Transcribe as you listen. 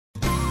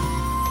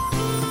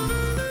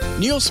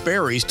Neil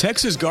Sperry's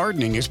Texas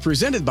Gardening is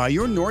presented by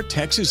your North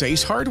Texas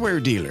Ace Hardware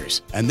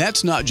dealers. And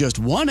that's not just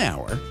 1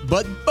 hour,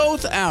 but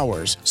both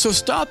hours. So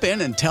stop in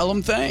and tell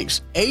them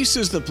thanks. Ace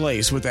is the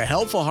place with the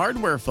helpful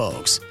hardware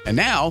folks. And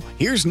now,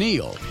 here's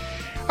Neil.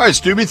 All right,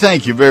 Stubby,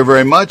 thank you very,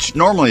 very much.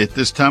 Normally at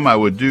this time I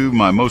would do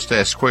my most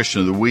asked question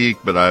of the week,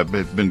 but I've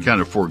been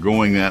kind of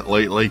foregoing that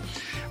lately.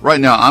 Right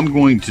now, I'm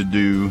going to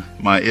do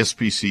my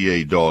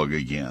SPCA dog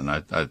again.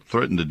 I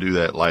threatened to do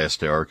that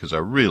last hour because I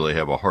really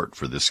have a heart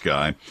for this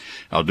guy.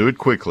 I'll do it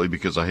quickly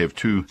because I have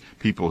two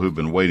people who've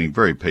been waiting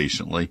very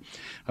patiently,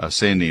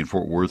 Sandy in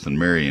Fort Worth and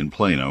Mary in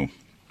Plano.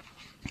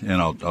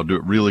 And I'll do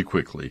it really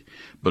quickly.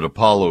 But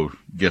Apollo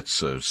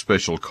gets a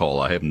special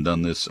call. I haven't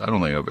done this. I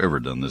don't think I've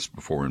ever done this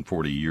before in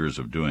 40 years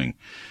of doing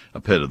a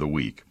pet of the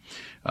week.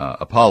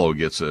 Apollo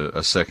gets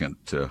a second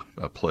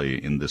play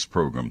in this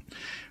program.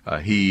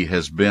 He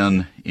has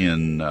been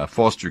in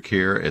foster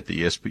care at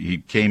the SP. He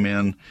came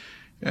in.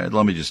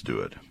 Let me just do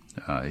it.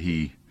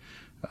 He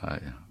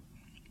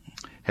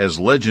has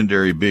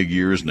legendary big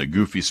ears and a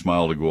goofy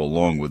smile to go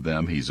along with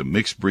them. He's a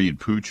mixed breed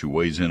pooch who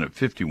weighs in at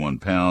 51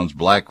 pounds,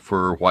 black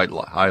fur, white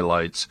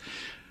highlights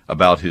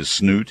about his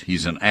snoot.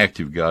 He's an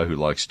active guy who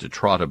likes to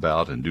trot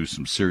about and do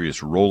some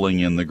serious rolling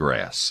in the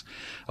grass.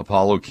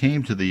 Apollo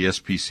came to the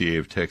SPCA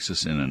of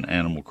Texas in an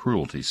animal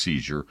cruelty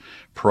seizure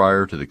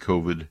prior to the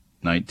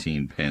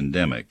COVID-19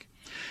 pandemic.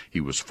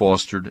 He was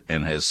fostered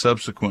and has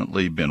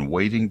subsequently been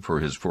waiting for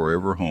his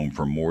forever home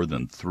for more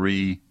than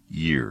 3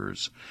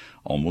 years,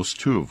 almost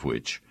 2 of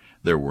which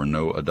there were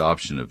no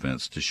adoption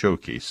events to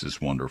showcase this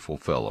wonderful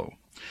fellow.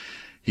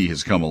 He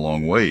has come a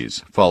long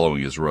ways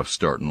following his rough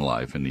start in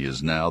life, and he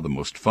is now the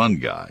most fun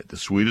guy, the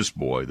sweetest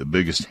boy, the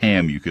biggest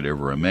ham you could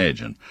ever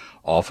imagine,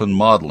 often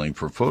modeling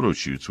for photo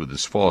shoots with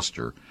his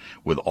foster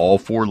with all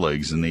 4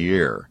 legs in the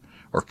air,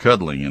 or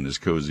cuddling in his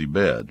cozy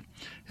bed.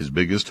 His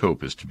biggest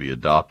hope is to be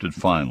adopted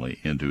finally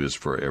into his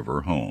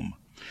forever home.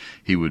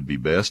 He would be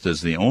best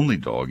as the only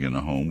dog in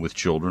a home with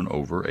children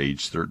over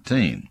age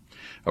 13.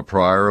 A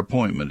prior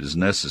appointment is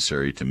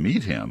necessary to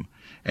meet him,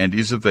 and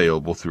he's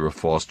available through a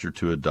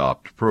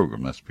foster-to-adopt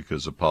program. That's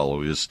because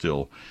Apollo is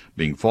still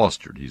being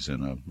fostered. He's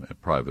in a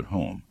private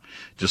home.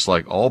 Just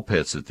like all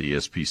pets at the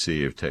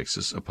SPCA of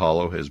Texas,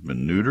 Apollo has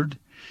been neutered,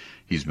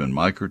 he's been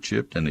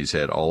microchipped, and he's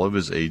had all of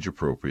his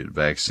age-appropriate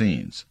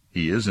vaccines.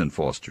 He is in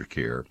foster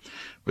care,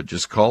 but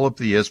just call up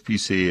the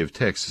SPCA of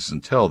Texas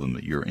and tell them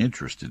that you're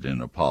interested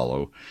in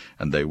Apollo,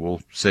 and they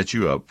will set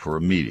you up for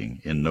a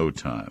meeting in no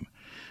time.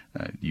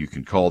 You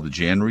can call the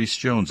Jan Reese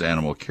Jones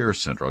Animal Care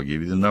Center. I'll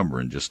give you the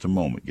number in just a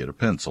moment. Get a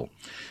pencil.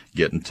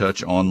 Get in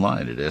touch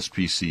online at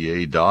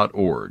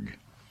spca.org.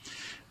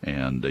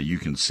 And you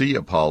can see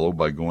Apollo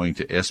by going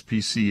to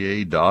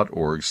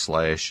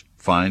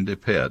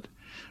spca.org/findapet.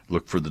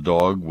 Look for the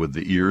dog with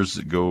the ears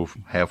that go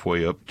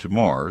halfway up to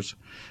Mars.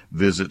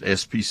 Visit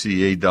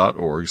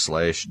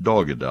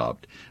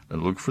spca.org/dogadopt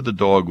and look for the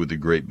dog with the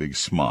great big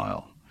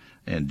smile.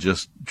 And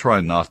just try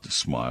not to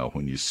smile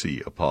when you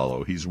see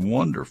Apollo. He's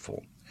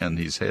wonderful. And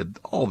he's had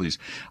all these.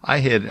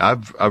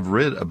 I've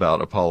read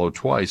about Apollo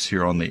twice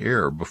here on the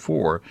air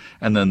before,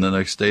 and then the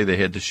next day they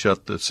had to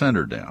shut the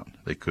center down.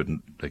 They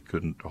couldn't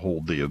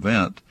hold the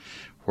event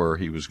where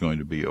he was going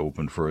to be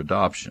open for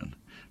adoption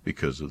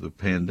because of the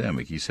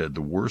pandemic. He's had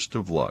the worst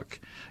of luck.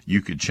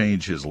 You could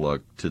change his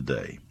luck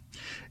today.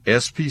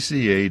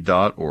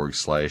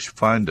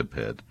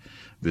 spca.org/findapet.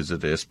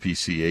 Visit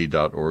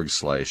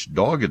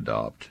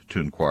spca.org/dogadopt to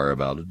inquire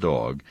about a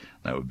dog.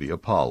 That would be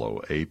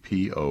Apollo,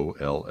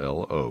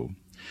 APOLLO.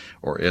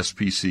 Or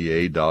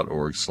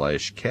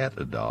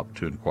spca.org/catadopt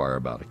to inquire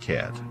about a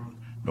cat.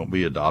 Don't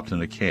be adopting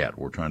a cat.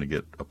 We're trying to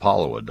get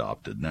Apollo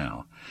adopted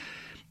now.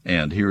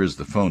 And here is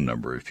the phone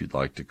number if you'd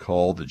like to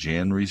call the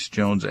Jan Reese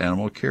Jones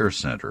Animal Care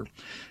Center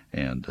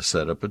and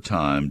set up a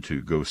time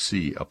to go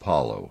see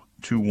Apollo.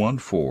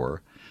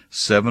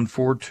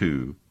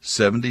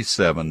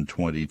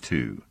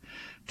 214-742-7722.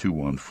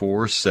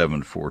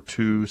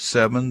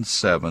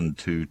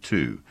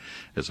 214-742-7722.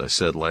 As I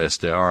said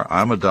last hour,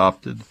 I'm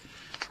adopted.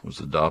 Was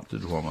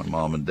adopted while my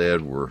mom and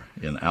dad were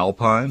in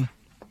Alpine,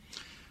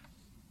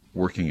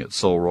 working at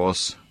Sul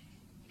Ross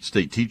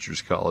State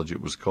Teachers College,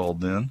 it was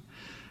called then.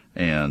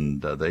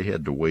 And they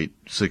had to wait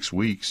 6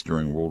 weeks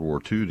during World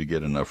War II to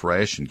get enough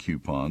ration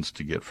coupons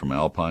to get from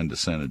Alpine to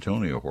San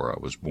Antonio, where I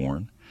was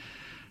born.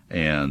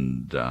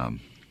 And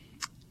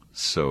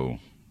so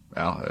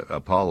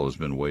Apollo has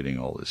been waiting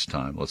all this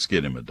time. Let's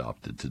get him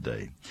adopted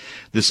today.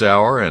 This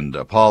hour and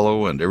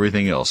Apollo and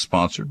everything else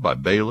sponsored by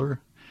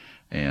Baylor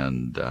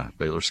and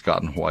Baylor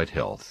Scott and White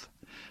Health.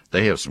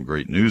 They have some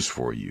great news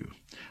for you.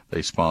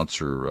 They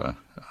sponsor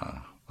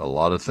a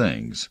lot of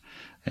things,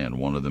 and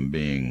one of them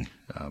being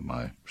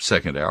my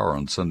second hour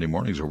on Sunday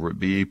mornings over at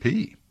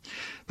BAP.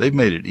 They've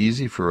made it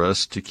easy for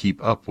us to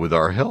keep up with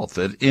our health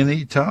at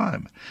any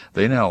time.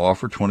 They now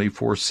offer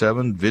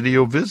 24/7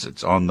 video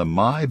visits on the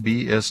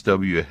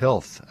MyBSW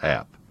Health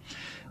app.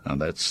 Now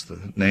that's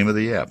the name of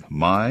the app,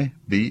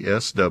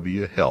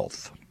 MyBSW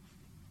Health.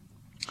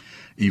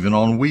 Even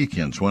on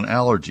weekends when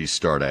allergies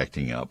start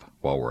acting up,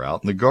 while we're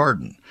out in the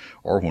garden,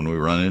 or when we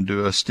run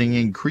into a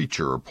stinging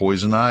creature or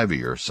poison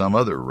ivy or some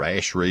other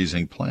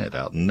rash-raising plant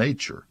out in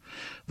nature.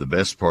 The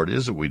best part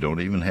is that we don't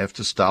even have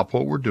to stop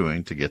what we're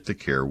doing to get the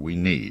care we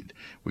need.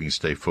 We can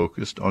stay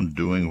focused on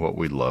doing what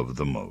we love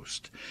the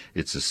most.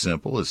 It's as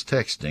simple as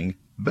texting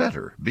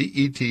BETTER,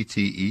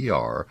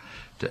 BETTER,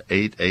 to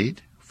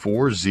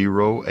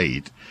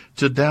 88408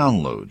 to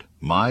download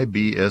My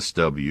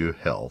BSW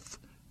Health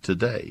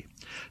today.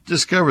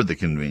 Discover the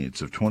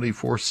convenience of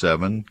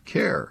 24/7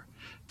 care.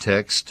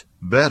 Text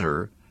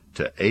BETTER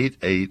to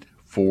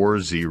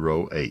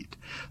 88408.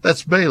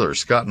 That's Baylor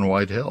Scott and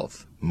White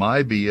Health.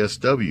 My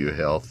BSW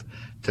Health.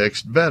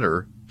 Text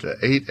BETTER to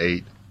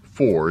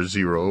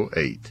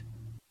 88408.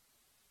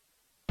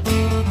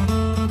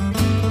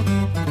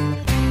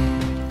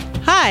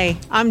 Hi,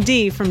 I'm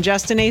Dee from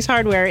Justin Ace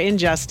Hardware in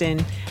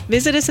Justin.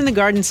 Visit us in the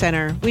Garden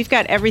Center. We've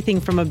got everything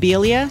from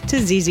Abelia to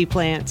ZZ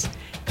plants.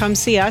 Come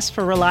see us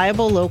for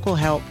reliable local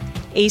help.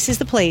 Ace is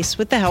the place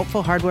with the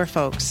helpful hardware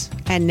folks.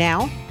 And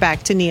now,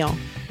 back to Neil.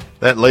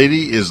 That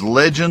lady is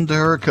legend to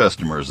her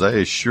customers.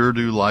 They sure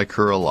do like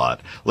her a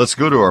lot. Let's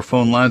go to our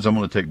phone lines. I'm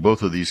going to take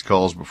both of these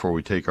calls before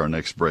we take our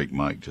next break,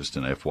 Mike, just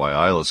an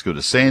FYI. Let's go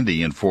to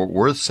Sandy in Fort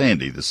Worth.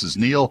 Sandy, this is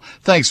Neil.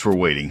 Thanks for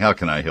waiting. How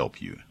can I help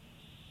you?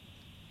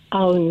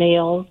 Oh,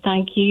 Neil,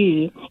 thank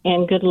you,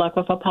 and good luck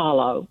with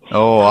Apollo.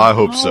 Oh, I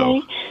hope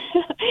so.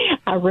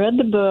 I read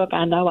the book.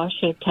 I know I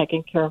should have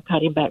taken care of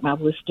cutting back my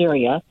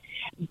wisteria,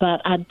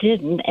 but I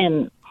didn't,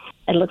 and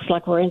it looks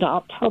like we're into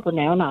October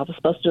now, and I was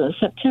supposed to do it in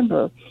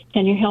September.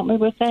 Can you help me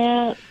with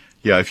that?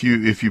 Yeah, if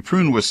you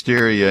prune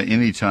wisteria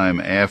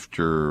anytime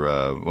after,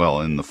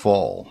 in the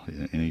fall,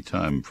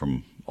 anytime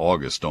from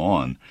August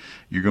on,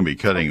 you're going to be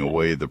cutting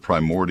away the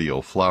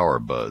primordial flower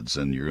buds,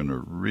 and you're going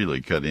to really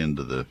cut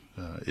into the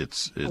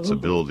its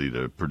ability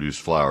to produce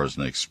flowers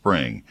next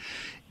spring.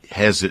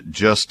 Has it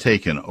just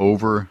taken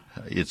over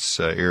its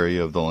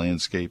area of the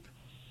landscape?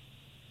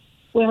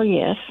 Well,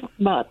 yes,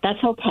 but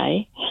that's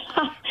okay.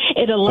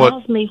 It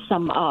allows me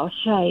some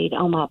shade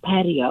on my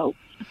patio.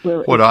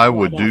 What I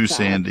would do,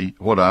 Sandy,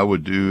 what I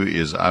would do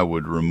is I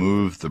would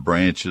remove the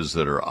branches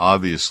that are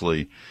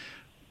obviously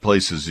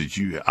places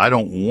that I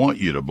don't want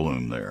you to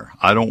bloom there.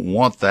 I don't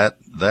want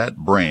that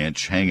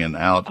branch hanging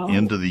out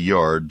into the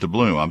yard to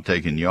bloom. I'm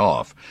taking you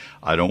off.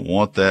 I don't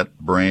want that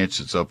branch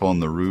that's up on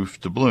the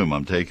roof to bloom.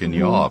 I'm taking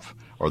you off.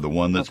 Or the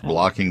one that's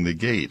blocking the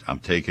gate. I'm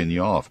taking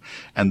you off.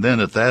 And then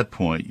at that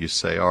point you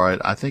say, all right,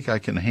 I think I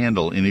can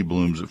handle any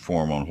blooms that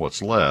form on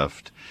what's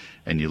left,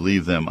 and you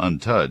leave them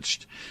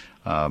untouched.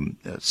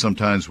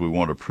 Sometimes we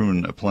want to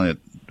prune a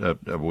plant,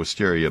 a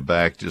wisteria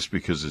back just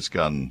because it's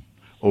gotten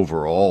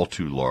overall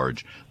too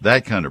large.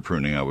 That kind of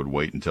pruning I would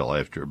wait until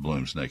after it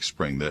blooms next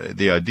spring.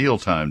 The ideal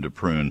time to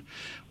prune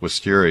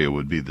wisteria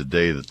would be the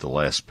day that the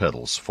last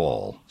petals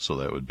fall. So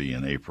that would be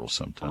in April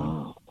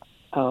sometime.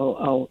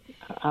 Oh,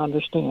 I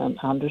understand.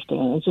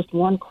 And just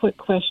one quick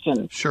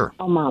question. Sure.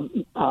 On my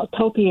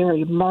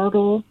topiary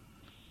myrtle,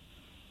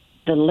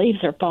 the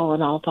leaves are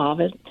falling off of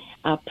it.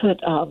 I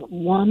put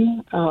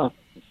one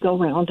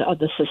go-round of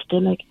the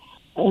systemic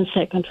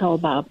insect control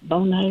by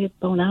Bonide.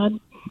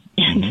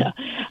 And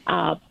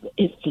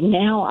it's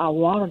now I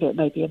watered it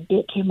maybe a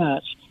bit too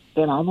much. It's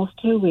been almost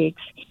 2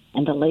 weeks,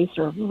 and the leaves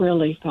are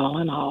really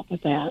falling off of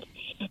that.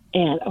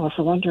 And I was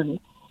wondering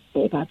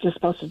if I'm just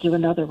supposed to do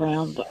another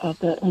round of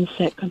the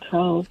insect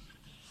control.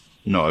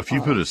 No, if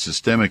you put a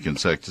systemic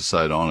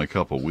insecticide on a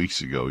couple of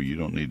weeks ago, you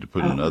don't need to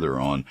put another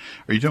on.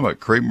 Are you talking about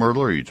crepe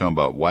myrtle, or are you talking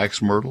about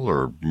wax myrtle,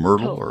 or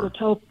myrtle?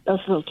 Those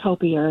little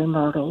topiary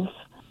myrtles,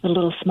 the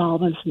little small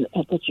ones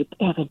that you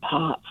have in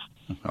pots.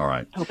 All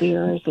right.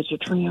 Topiaries that you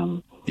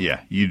trim.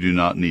 Yeah, you do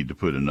not need to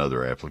put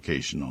another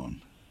application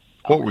on.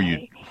 What were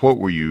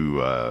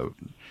you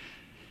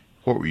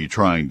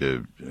trying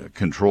to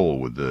control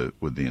with the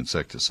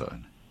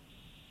insecticide?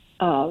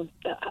 The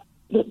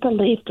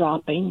leaf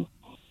dropping.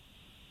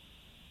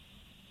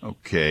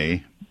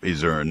 Okay.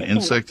 Is there an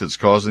insect that's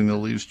causing the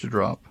leaves to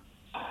drop?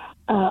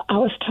 I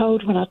was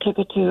told when I took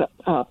it to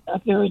a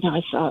very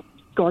nice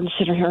garden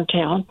center here in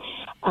town,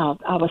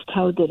 I was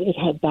told that it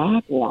had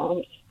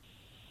bagworms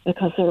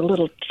because the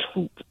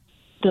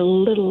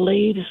little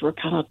leaves were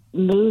kind of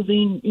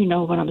moving, you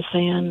know what I'm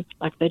saying,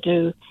 like they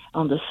do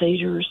on the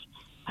cedars.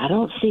 I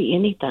don't see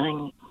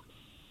anything.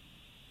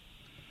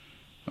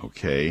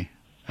 Okay.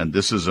 And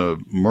this is a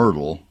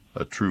myrtle,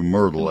 a true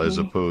myrtle, as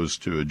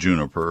opposed to a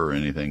juniper or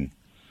anything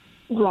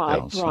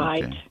else.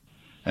 Right. Okay.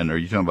 And are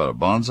you talking about a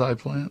bonsai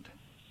plant?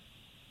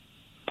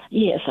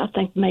 Yes, I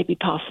think maybe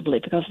possibly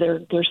because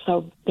they're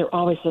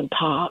always in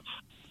pots,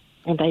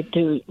 and they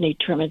do need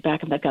trimming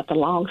back, and they've got the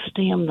long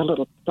stem,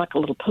 like a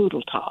little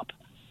poodle top.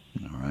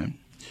 All right.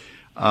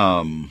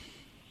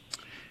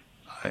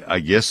 I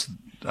guess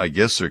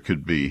there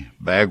could be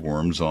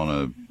bagworms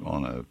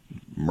on a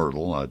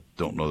myrtle. I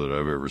don't know that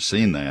I've ever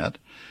seen that.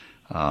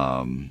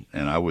 And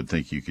I would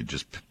think you could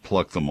just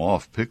pick them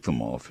off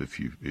if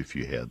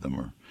you had them,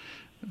 or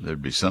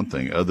there'd be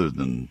something other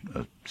than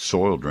a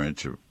soil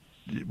drench.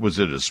 Was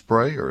it a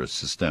spray or a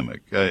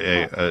systemic?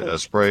 A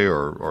spray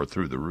or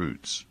through the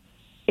roots?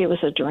 It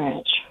was a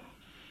drench.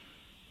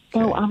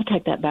 Okay. Oh, I'll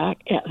take that back.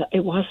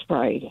 It was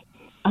sprayed.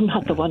 I'm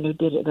not the one who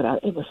did it, but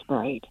it was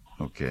sprayed.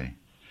 Okay.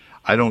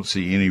 I don't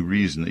see any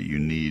reason that you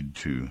need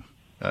to.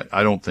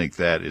 I don't think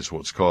that is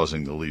what's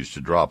causing the leaves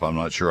to drop. I'm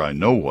not sure I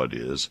know what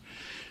is.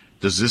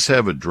 Does this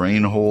have a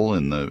drain hole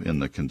in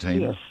the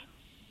container?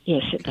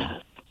 Yes, it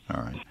does.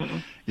 All right. Mm-hmm.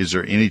 Is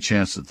there any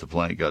chance that the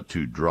plant got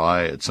too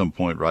dry at some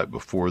point right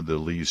before the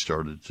leaves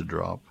started to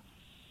drop?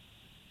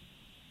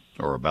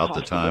 Or about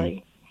the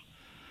time?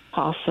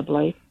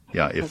 Possibly.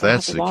 Yeah, if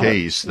that's the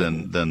case,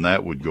 then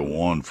that would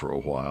go on for a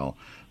while.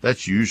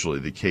 That's usually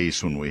the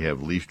case when we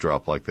have leaf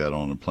drop like that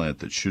on a plant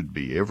that should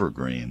be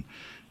evergreen,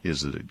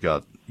 is that it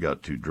got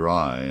too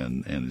dry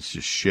and it's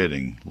just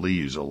shedding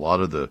leaves. A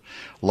lot of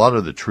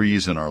the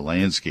trees in our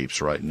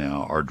landscapes right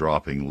now are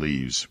dropping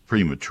leaves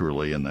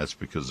prematurely, and that's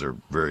because they're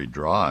very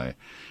dry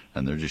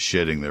and they're just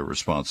shedding their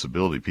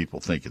responsibility. People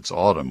think it's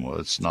autumn. Well,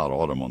 it's not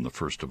autumn on the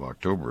 1st of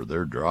October.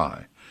 They're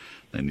dry.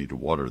 They need to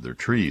water their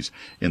trees.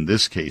 In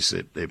this case,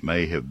 it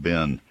may have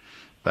been,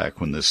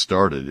 back when this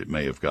started, it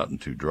may have gotten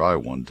too dry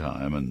one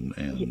time, and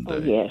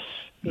yes.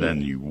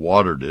 Then you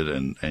watered it,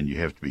 and you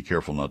have to be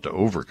careful not to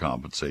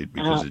overcompensate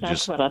because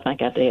that's what I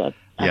think I did.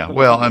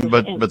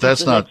 But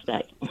that's not.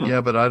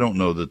 Yeah, but I don't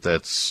know that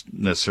that's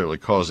necessarily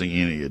causing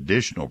any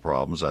additional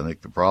problems. I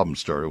think the problem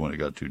started when it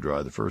got too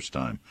dry the first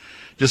time.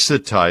 Just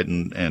sit tight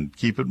and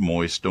keep it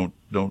moist.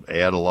 Don't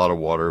add a lot of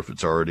water if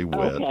it's already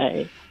wet.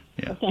 Okay.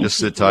 Yeah, well, just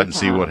sit tight and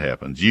see what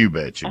happens. You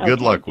betcha. Okay, Good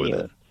luck with you.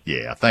 it.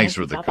 Yeah, thanks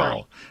for the Bye-bye.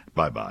 call.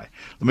 Bye-bye.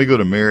 Let me go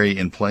to Mary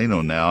in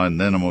Plano now,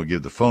 and then I'm going to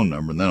give the phone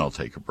number, and then I'll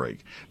take a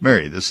break.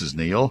 Mary, this is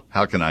Neil.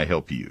 How can I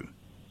help you?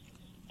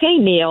 Hey,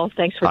 Neil.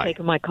 Thanks for Hi.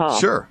 taking my call.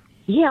 Sure.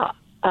 Yeah,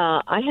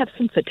 I have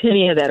some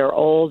Photinia that are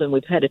old, and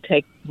we've had to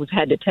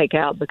take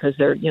out because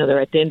they're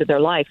at the end of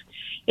their life.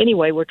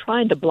 Anyway, we're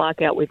trying to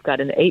block out. We've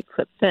got an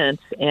 8-foot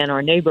fence, and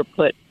our neighbor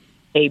put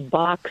a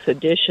box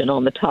addition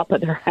on the top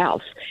of their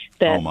house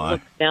that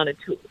looks down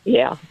into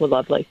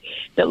lovely.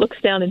 That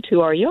looks down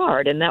into our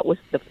yard, and that was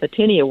the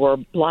Photinia were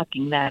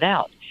blocking that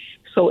out.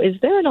 So, is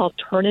there an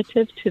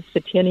alternative to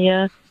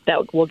Photinia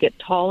that will get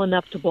tall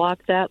enough to block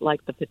that,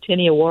 like the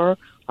Photinia were,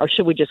 or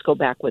should we just go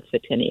back with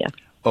Photinia?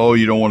 Oh,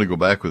 you don't want to go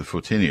back with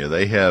Photinia.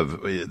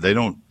 They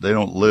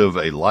don't live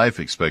a life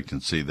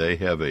expectancy. They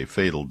have a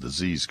fatal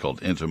disease called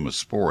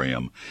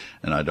entomosporium,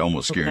 and I'd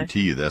almost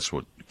guarantee you that's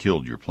what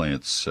killed your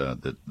plants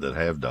that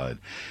have died,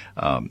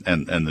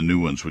 and the new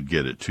ones would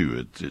get it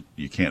too.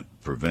 You can't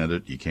prevent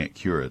it, you can't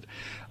cure it.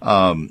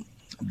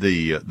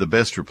 The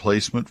best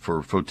replacement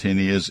for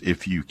Photinias,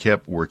 if you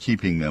were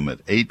keeping them at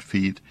 8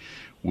 feet,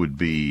 would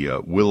be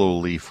willow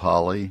leaf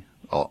holly,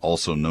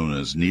 also known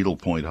as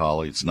needlepoint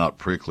holly. It's not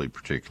prickly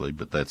particularly,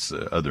 but that's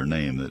the other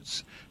name.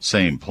 That's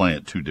same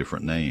plant, two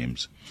different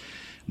names,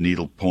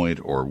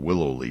 needlepoint or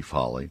willow leaf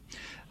holly.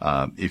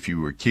 If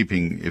you were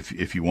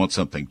if you want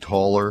something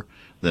taller,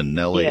 then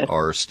Nellie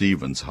R.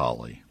 Stevens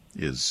holly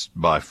is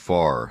by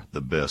far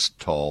the best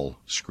tall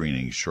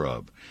screening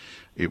shrub.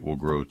 It will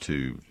grow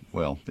to,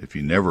 well, if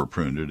you never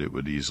pruned it, it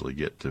would easily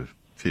get to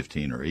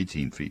 15 or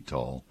 18 feet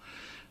tall.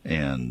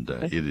 And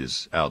it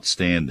is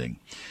outstanding.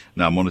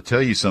 Now, I'm going to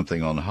tell you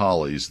something on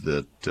hollies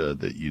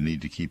that you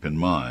need to keep in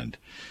mind.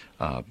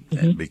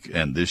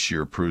 And this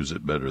year proves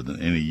it better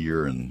than any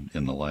year in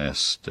the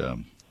last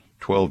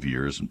 12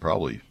 years and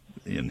probably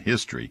in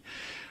history.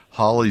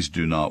 Hollies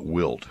do not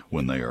wilt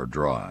when they are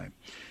dry.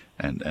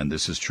 And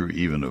this is true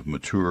even of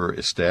mature,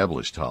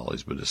 established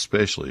hollies, but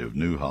especially of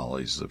new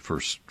hollies, the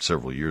first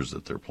several years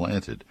that they're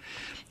planted.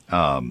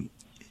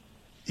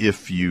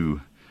 If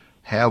you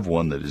have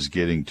one that is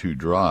getting too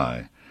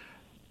dry,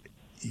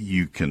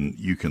 you can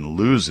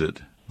lose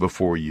it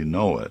before you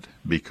know it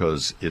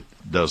because it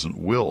doesn't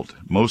wilt.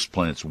 Most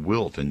plants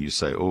wilt, and you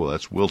say, oh,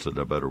 that's wilted,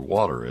 I better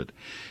water it.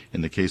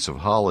 In the case of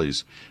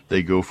hollies,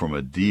 they go from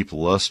a deep,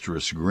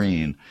 lustrous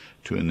green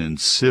to an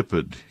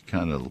insipid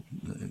kind of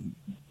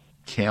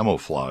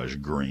camouflage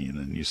green,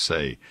 and you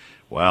say,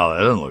 wow, that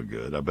doesn't look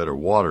good, I better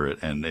water it,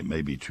 and it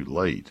may be too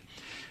late.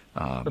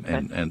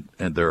 And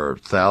there are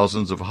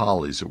thousands of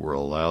hollies that were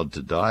allowed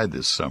to die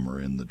this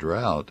summer in the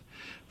drought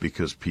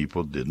because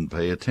people didn't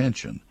pay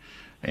attention.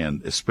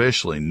 And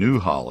especially new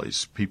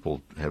hollies,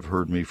 people have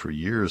heard me for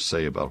years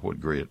say about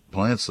what great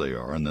plants they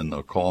are, and then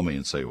they'll call me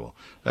and say, well,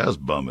 that was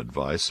bum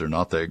advice. They're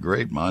not that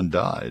great. Mine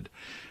died.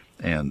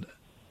 And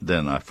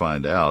then I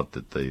find out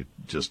that they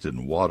just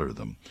didn't water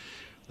them.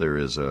 There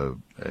is a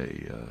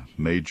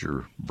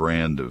major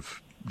brand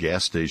of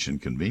gas station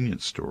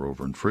convenience store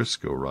over in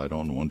Frisco, right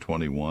on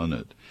 121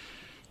 at,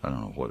 I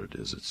don't know what it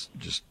is. It's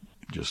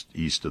just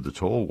east of the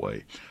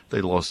tollway.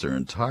 They lost their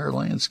entire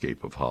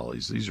landscape of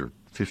hollies. These are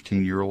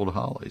 15-year-old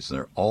hollies.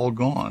 They're all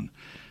gone.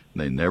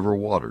 They never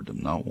watered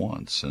them, not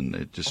once, and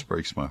it just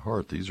breaks my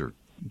heart. These are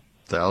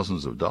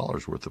thousands of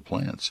dollars worth of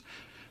plants.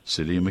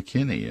 City of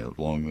McKinney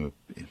along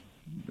the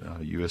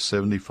US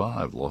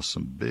 75 lost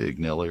some big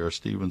Nellie R.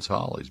 Stevens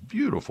hollies,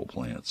 beautiful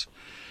plants.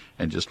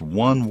 And just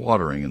one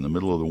watering in the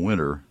middle of the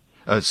winter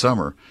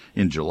summer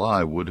in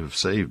July would have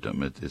saved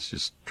them. It's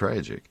just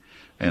tragic.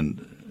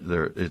 And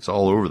it's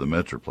all over the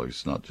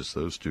Metroplex, not just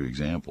those two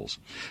examples.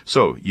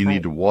 So you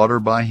need to water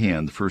by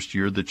hand the first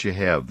year that you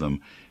have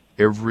them,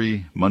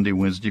 every Monday,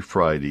 Wednesday,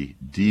 Friday,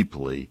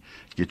 deeply.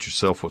 Get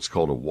yourself what's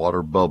called a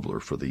water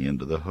bubbler for the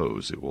end of the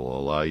hose. It will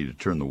allow you to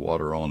turn the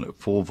water on at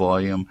full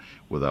volume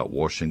without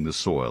washing the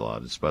soil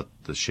out. It's about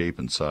the shape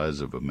and size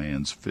of a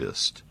man's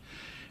fist,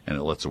 and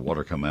it lets the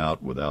water come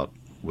out without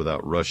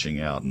rushing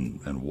out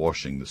and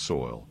washing the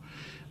soil.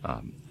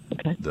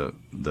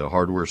 The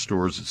hardware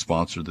stores that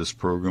sponsor this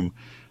program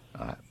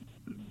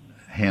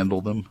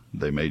handle them.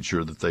 They made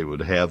sure that they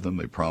would have them.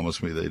 They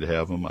promised me they'd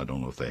have them. I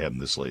don't know if they have them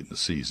this late in the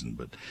season,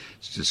 but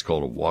it's just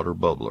called a water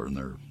bubbler, and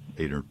they're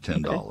 $8 or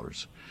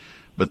 $10.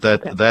 But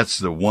that's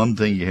the one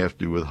thing you have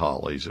to do with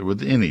hollies, or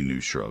with any new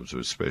shrubs,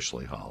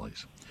 especially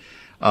hollies.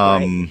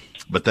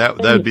 But that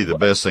would be the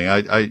best thing.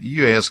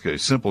 You ask a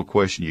simple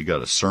question, you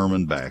got a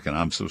sermon back, and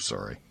I'm so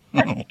sorry.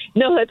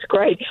 No, that's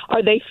great.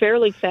 Are they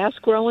fairly fast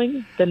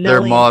growing?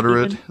 They're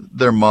moderate.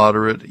 They're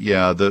moderate.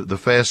 Yeah, the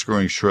fast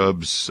growing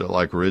shrubs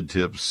like red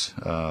tips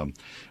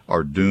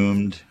are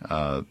doomed.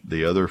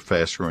 The other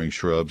fast growing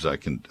shrubs, I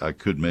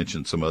could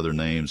mention some other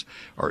names,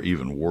 are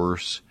even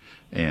worse.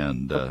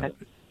 And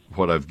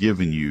what I've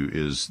given you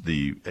is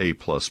the A+++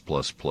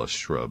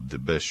 shrub, the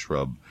best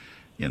shrub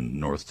in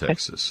North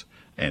Texas,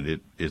 and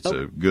it's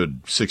a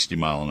good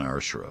 60-mile-an-hour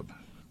shrub.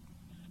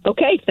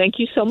 Okay, thank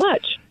you so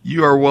much.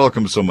 You are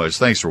welcome so much.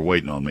 Thanks for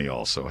waiting on me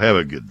also. Have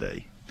a good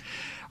day.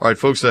 All right,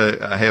 folks,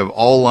 I have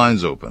all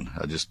lines open.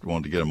 I just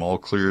wanted to get them all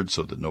cleared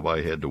so that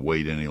nobody had to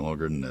wait any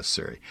longer than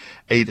necessary.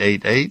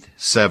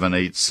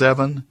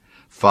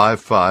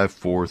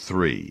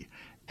 888-787-5543.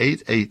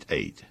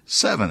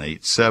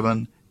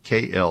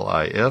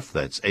 888-787-KLIF.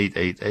 That's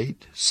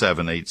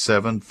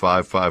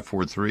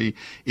 888-787-5543.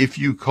 If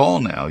you call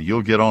now,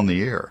 you'll get on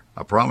the air.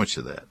 I promise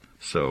you that.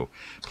 So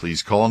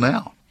please call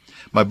now.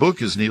 My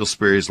book is Neil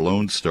Sperry's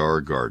Lone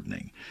Star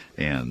Gardening,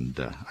 and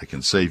I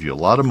can save you a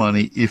lot of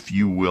money if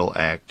you will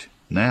act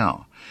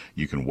now.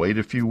 You can wait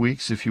a few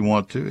weeks if you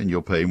want to, and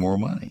you'll pay more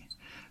money.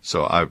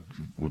 So I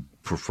would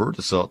prefer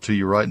to sell it to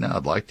you right now.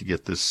 I'd like to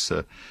get this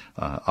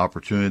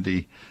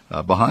opportunity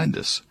behind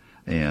us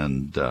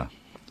and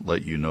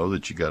let you know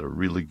that you got a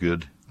really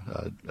good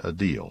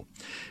deal.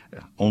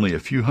 Only a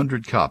few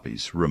hundred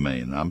copies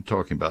remain. I'm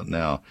talking about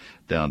now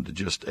down to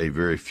just a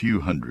very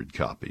few hundred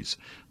copies.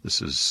 This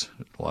is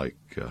like,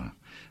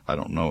 I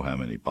don't know how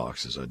many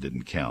boxes, I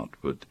didn't count,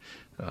 but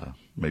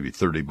maybe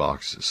 30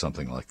 boxes,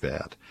 something like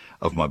that,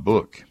 of my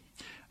book.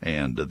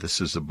 And this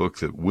is a book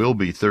that will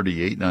be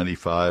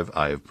 $38.95.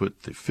 I have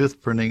put the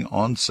 5th printing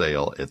on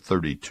sale at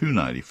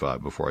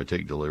 $32.95 before I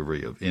take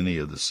delivery of any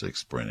of the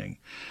 6th printing.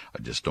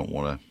 I just don't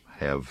want to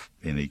have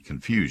any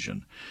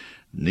confusion.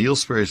 Neil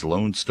Sperry's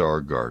Lone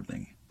Star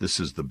Gardening. This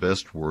is the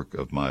best work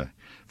of my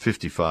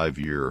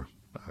 55-year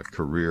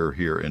career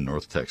here in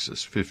North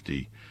Texas,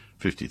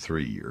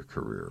 53-year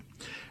career.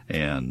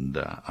 And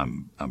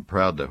I'm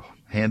proud to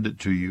hand it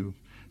to you,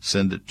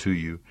 send it to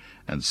you,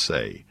 and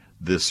say,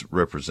 this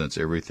represents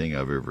everything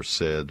I've ever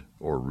said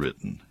or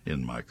written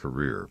in my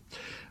career.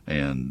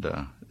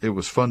 And it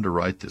was fun to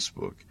write this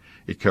book.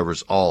 It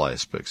covers all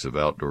aspects of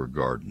outdoor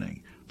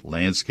gardening.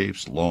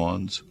 Landscapes,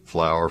 lawns,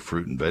 flower,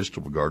 fruit, and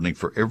vegetable gardening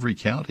for every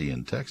county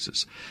in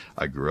Texas.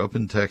 I grew up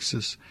in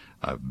Texas.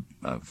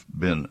 I've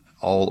been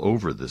all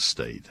over this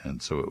state,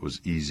 and so it was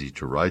easy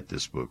to write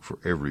this book for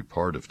every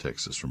part of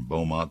Texas, from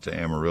Beaumont to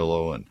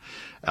Amarillo and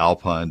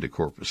Alpine to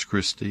Corpus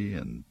Christi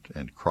and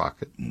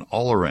Crockett and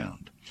all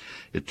around.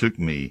 It took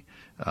me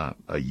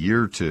a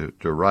year to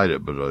write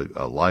it, but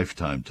a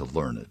lifetime to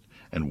learn it,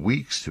 and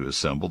weeks to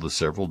assemble the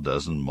several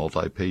dozen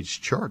multi-page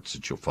charts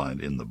that you'll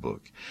find in the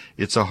book.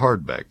 It's a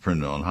hardback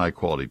printed on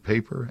high-quality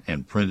paper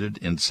and printed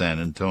in San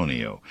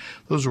Antonio.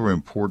 Those were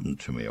important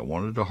to me. I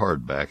wanted a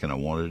hardback, and I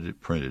wanted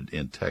it printed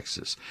in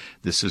Texas.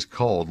 This is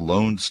called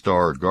Lone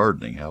Star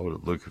Gardening. How would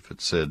it look if it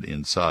said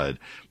inside,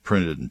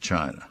 printed in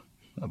China?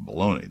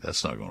 Baloney,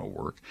 that's not going to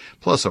work.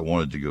 Plus, I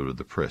wanted to go to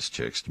the press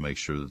checks to make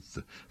sure that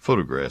the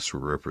photographs were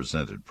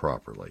represented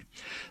properly.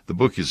 The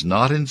book is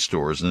not in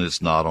stores, and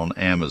it's not on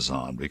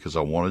Amazon, because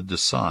I wanted to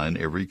sign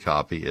every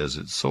copy as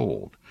it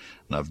sold.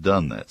 And I've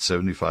done that.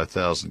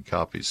 75,000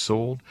 copies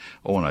sold.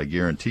 Oh, and I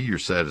guarantee your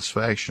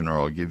satisfaction, or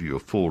I'll give you a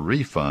full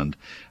refund.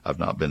 I've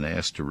not been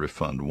asked to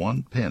refund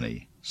 1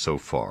 penny so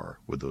far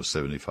with those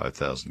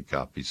 75,000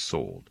 copies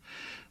sold.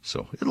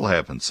 So it'll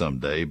happen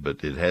someday,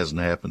 but it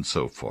hasn't happened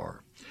so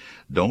far.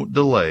 Don't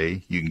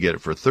delay. You can get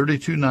it for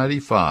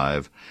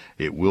 $32.95.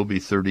 It will be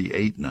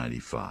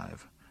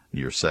 $38.95.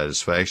 Your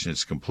satisfaction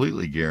is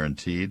completely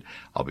guaranteed.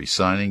 I'll be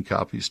signing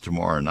copies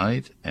tomorrow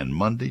night and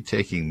Monday,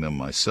 taking them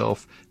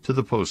myself to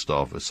the post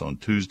office. On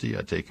Tuesday,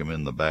 I take them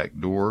in the back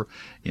door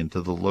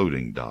into the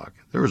loading dock.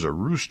 There was a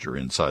rooster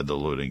inside the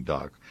loading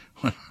dock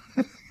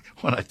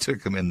when I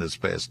took them in this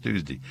past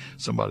Tuesday.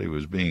 Somebody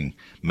was being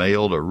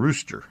mailed a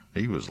rooster.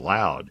 He was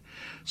loud.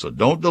 So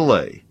don't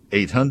delay.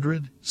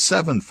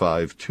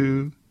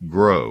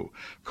 800-752-GROW.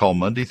 Call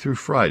Monday through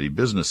Friday,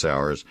 business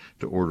hours,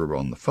 to order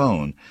on the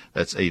phone.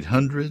 That's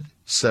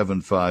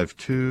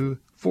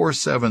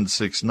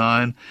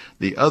 800-752-4769.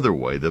 The other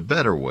way, the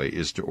better way,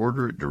 is to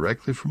order it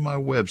directly from my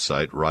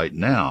website right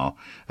now,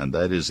 and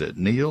that is at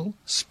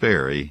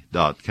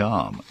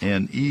neilsperry.com,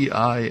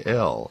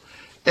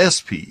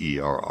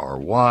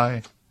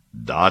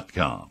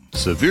 NeilSperry.com.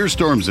 Severe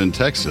storms in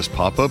Texas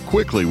pop up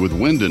quickly with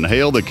wind and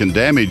hail that can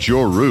damage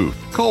your roof.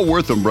 Call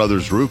Wortham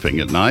Brothers Roofing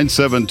at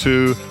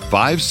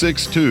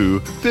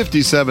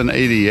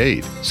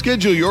 972-562-5788.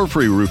 Schedule your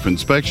free roof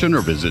inspection or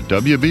visit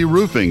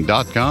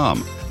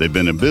wbroofing.com. They've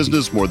been in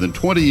business more than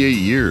 28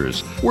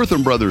 years.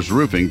 Wortham Brothers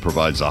Roofing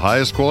provides the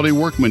highest quality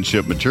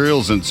workmanship,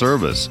 materials, and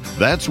service.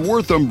 That's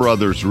Wortham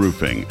Brothers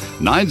Roofing.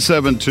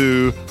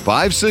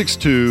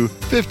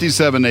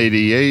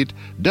 972-562-5788.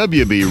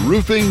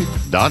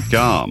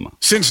 wbroofing.com.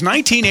 Since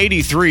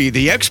 1983,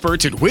 the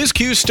experts at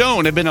WizQ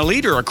Stone have been a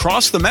leader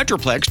across the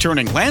Metroplex,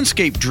 turning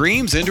landscape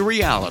dreams into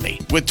reality.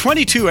 With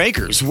 22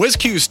 acres,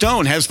 WizQ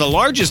Stone has the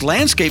largest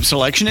landscape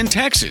selection in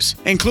Texas,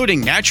 including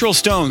natural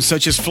stones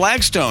such as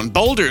flagstone,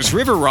 boulders,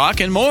 river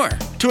rock, and more.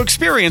 To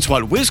experience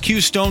what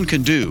WizQ Stone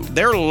can do,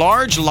 their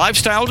large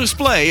lifestyle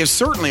display is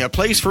certainly a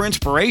place for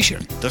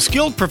inspiration. The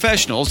skilled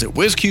professionals at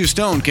WizQ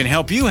Stone can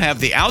help you have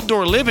the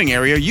outdoor living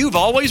area you've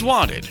always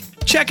wanted.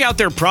 Check out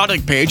their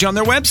product page on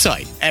their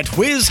website at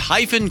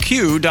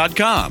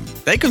whiz-q.com.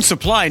 They can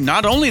supply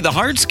not only the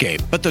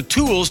hardscape, but the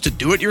tools to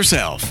do it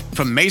yourself.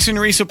 From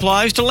masonry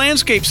supplies to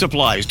landscape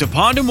supplies to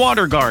pond and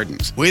water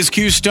gardens,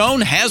 WizQ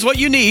Stone has what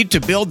you need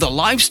to build the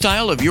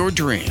lifestyle of your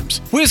dreams.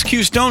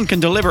 WizQ Stone can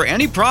deliver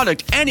any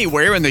product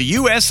anywhere in the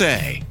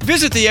USA.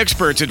 Visit the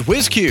experts at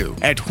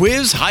WizQ at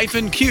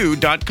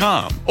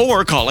whiz-q.com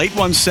or call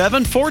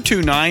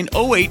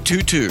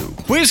 817-429-0822.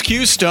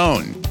 WizQ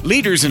Stone,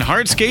 leaders in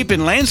hardscape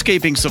and landscaping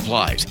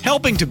supplies,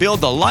 helping to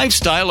build the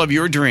lifestyle of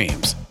your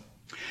dreams.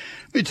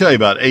 Let me tell you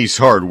about Ace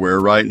Hardware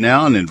right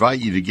now and invite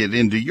you to get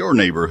into your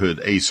neighborhood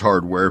Ace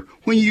Hardware.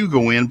 When you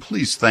go in,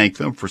 please thank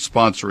them for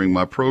sponsoring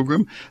my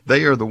program.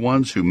 They are the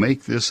ones who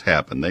make this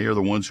happen. They are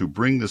the ones who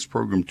bring this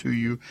program to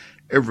you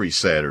every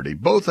Saturday,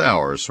 both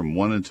hours from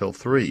 1 until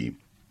 3.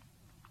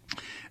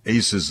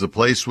 Ace is the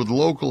place with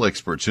local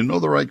experts who know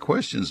the right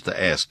questions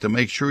to ask to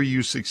make sure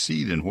you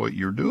succeed in what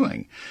you're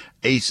doing.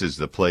 Ace is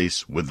the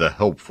place with the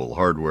helpful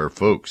hardware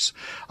folks.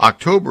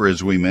 October,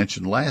 as we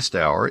mentioned last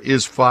hour,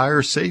 is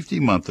Fire Safety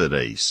Month at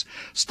Ace.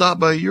 Stop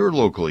by your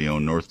locally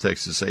owned North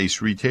Texas Ace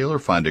retailer.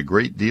 Find a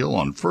great deal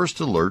on First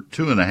Alert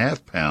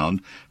 2.5-pound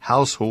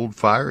household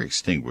fire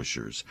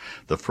extinguishers.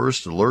 The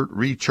First Alert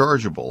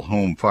rechargeable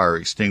home fire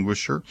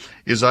extinguisher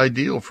is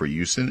ideal for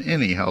use in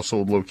any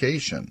household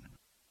location.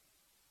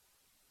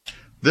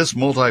 This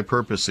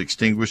multi-purpose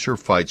extinguisher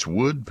fights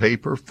wood,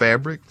 paper,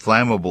 fabric,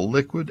 flammable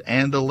liquid,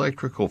 and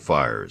electrical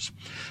fires.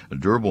 A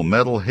durable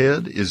metal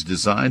head is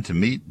designed to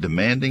meet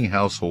demanding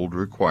household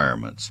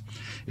requirements.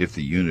 If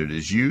the unit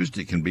is used,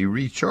 it can be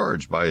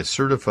recharged by a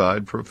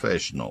certified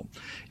professional.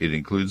 It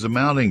includes a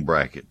mounting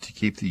bracket to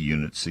keep the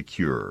unit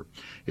secure.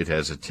 It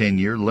has a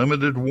 10-year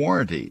limited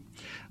warranty.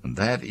 And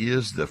that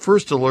is the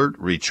First Alert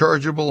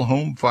rechargeable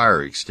home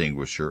fire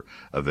extinguisher,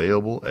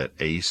 available at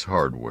Ace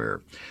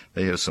Hardware.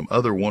 They have some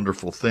other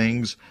wonderful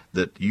things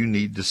that you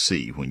need to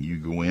see when you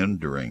go in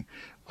during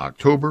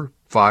October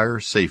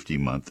Fire Safety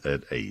Month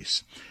at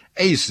Ace.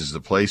 Ace is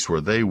the place where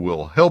they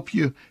will help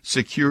you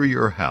secure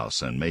your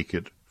house and make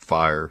it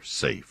fire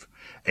safe.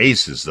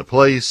 Ace is the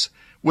place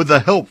with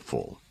the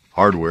helpful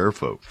hardware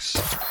folks.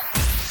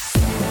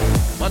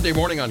 Monday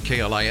morning on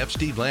KLIF,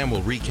 Steve Lamb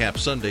will recap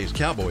Sunday's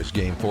Cowboys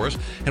game for us,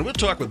 and we'll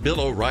talk with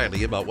Bill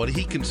O'Reilly about what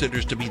he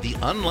considers to be the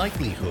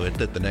unlikelihood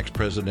that the next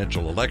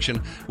presidential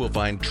election will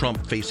find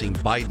Trump facing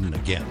Biden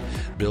again.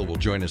 Bill will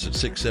join us at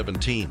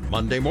 6:17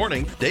 Monday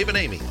morning. Dave and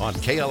Amy on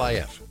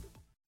KLIF.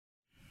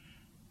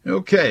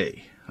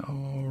 Okay,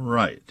 all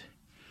right.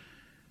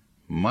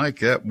 Mike,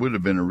 that would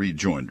have been a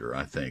rejoinder,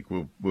 I think.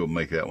 We'll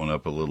make that one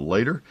up a little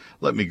later.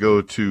 Let me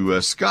go to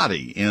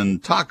Scotty in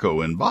Taco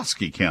in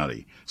Bosque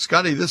County.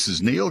 Scotty, this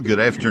is Neil. Good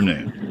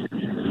afternoon.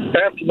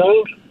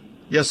 Afternoon.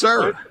 Yes,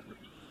 sir.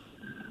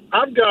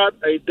 I've got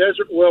a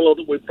desert willow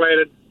that we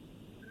planted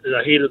in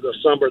the heat of the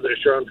summer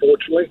this year,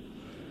 unfortunately.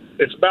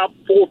 It's about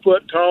 4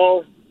 foot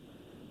tall,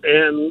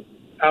 and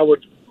I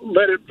would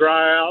let it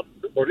dry out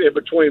in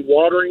between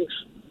waterings.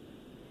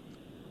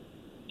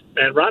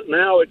 And right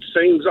now, it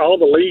seems all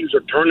the leaves are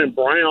turning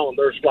brown.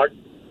 There's like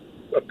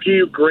a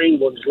few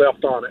green ones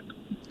left on it.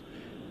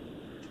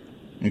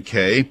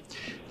 Okay.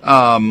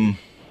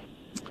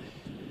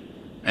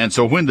 And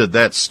so when did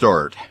that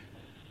start?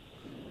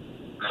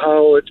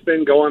 Oh, it's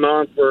been going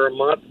on for a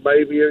month,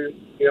 maybe,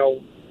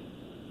 3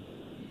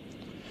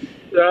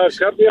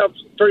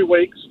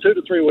 weeks, 2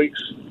 to 3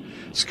 weeks.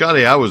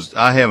 Scotty, I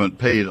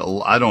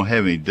don't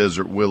have any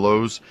desert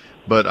willows,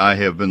 but I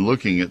have been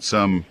looking at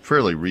some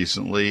fairly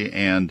recently,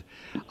 and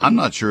I'm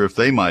not sure if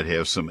they might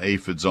have some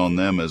aphids on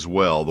them as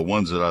well. The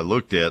ones that I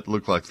looked at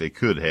looked like they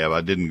could have.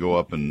 I didn't go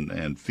up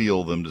and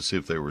feel them to see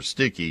if they were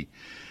sticky,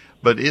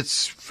 but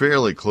it's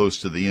fairly close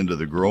to the end of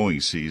the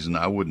growing season.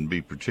 I wouldn't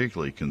be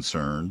particularly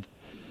concerned.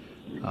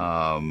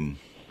 I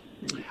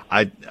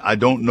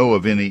don't know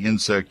of any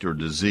insect or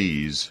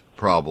disease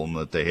problem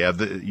that they have.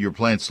 Your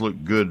plants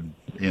look good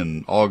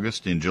in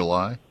August, in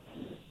July?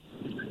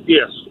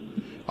 Yes.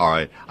 All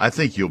right. I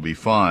think you'll be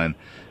fine.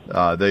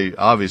 They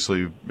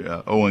obviously,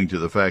 owing to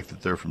the fact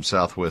that they're from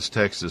Southwest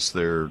Texas,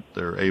 they're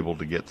able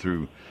to get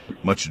through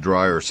much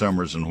drier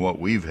summers than what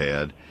we've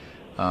had.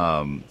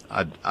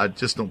 I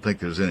just don't think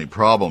there's any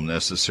problem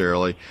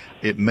necessarily.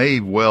 It may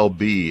well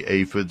be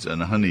aphids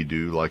and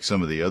honeydew, like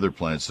some of the other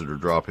plants that are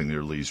dropping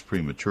their leaves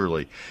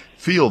prematurely,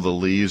 feel the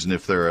leaves, and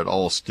if they're at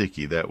all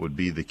sticky, that would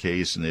be the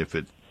case. And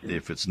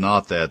if it's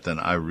not that, then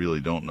I really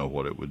don't know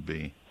what it would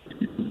be.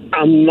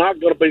 I'm not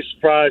going to be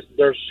surprised.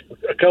 There's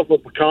a couple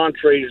of pecan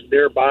trees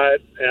nearby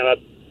it, and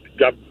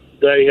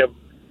they have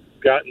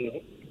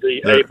gotten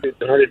the aphids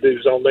and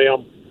honeydews on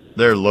them.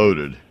 They're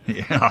loaded.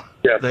 Yeah,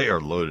 yeah, they are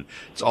loaded.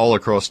 It's all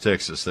across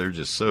Texas. They're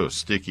just so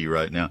sticky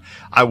right now.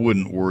 I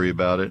wouldn't worry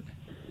about it.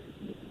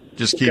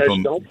 Just keep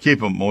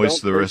them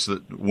moist the rest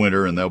of the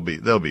winter, and they'll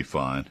be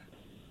fine.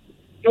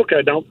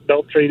 Okay, don't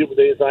treat it with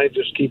anything.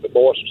 Just keep it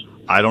moist.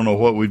 I don't know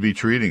what we'd be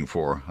treating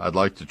for. I'd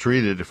like to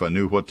treat it if I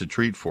knew what to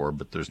treat for,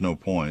 but there's no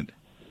point.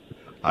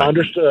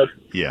 Understood.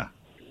 Yeah.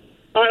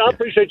 All right, I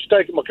appreciate you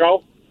taking my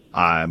call.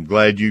 I'm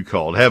glad you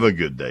called. Have a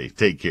good day.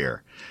 Take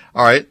care.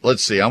 All right,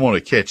 let's see. I'm going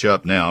to catch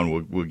up now,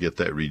 and we'll get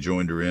that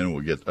rejoinder in.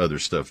 We'll get other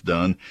stuff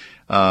done.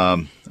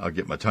 I'll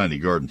get my tiny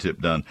garden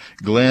tip done.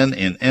 Glenn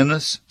in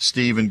Ennis,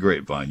 Steve in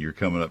Grapevine. You're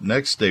coming up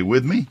next. Stay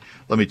with me.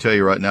 Let me tell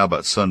you right now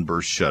about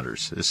Sunburst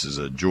Shutters. This is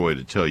a joy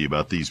to tell you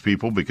about these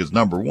people because,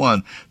 number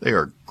one, they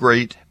are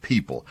great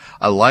people.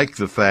 I like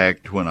the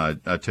fact when I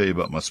tell you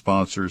about my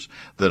sponsors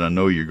that I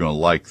know you're going to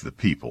like the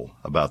people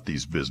about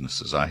these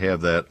businesses. I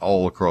have that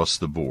all across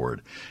the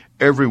board.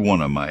 Every one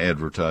of my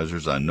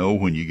advertisers, I know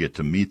when you get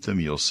to meet them,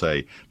 you'll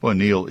say, boy,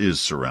 Neil is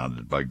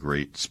surrounded by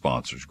great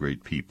sponsors,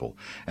 great people.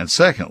 And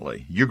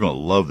secondly, you're going to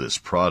love this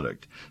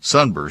product.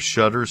 Sunburst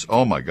Shutters,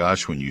 oh my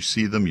gosh, when you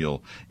see them,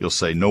 you'll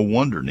say, no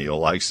wonder Neil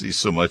likes these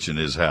so much in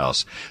his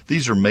house.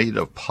 These are made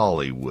of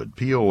polywood,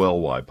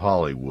 P-O-L-Y,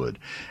 polywood.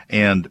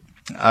 And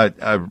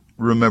I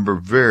remember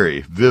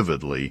very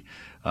vividly,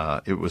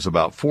 it was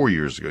about 4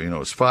 years ago. It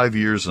was 5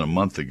 years and a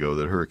month ago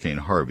that Hurricane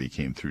Harvey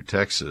came through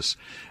Texas.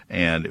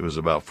 And it was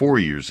about 4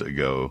 years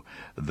ago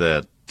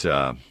that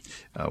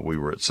we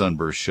were at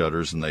Sunburst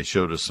Shutters, and they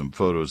showed us some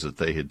photos that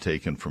they had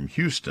taken from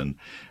Houston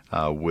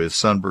with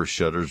Sunburst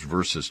Shutters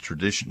versus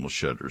traditional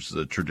shutters.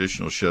 The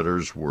traditional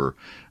shutters were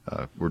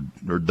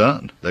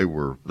done. They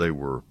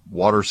were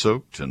water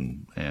soaked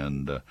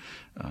and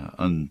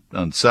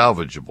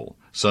unsalvageable.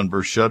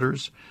 Sunburst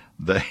Shutters,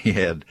 they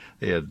had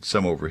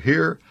some over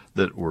here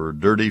that were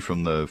dirty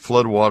from the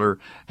floodwater,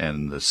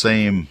 and the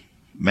same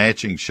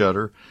matching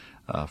shutter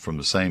from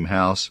the same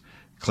house,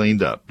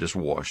 cleaned up, just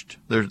washed.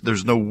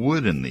 There's no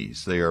wood in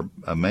these. They are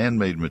a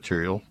man-made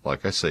material,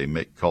 like I say,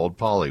 called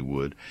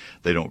polywood.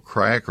 They don't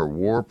crack or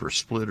warp or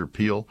split or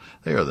peel.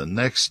 They are the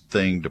next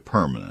thing to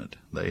permanent.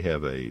 They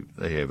have a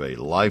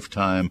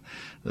lifetime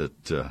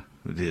that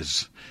it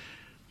is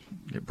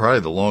probably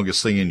the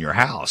longest thing in your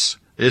house.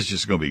 It's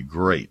just going to be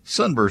great.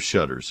 Sunburst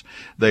Shutters.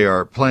 They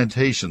are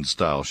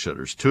plantation-style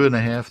shutters,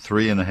 2.5,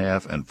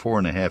 3.5, and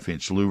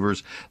 4.5-inch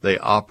louvers. They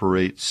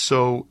operate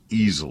so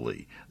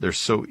easily. They're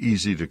so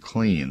easy to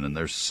clean, and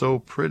they're so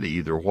pretty,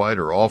 either white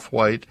or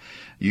off-white.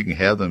 You can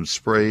have them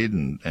sprayed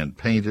and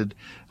painted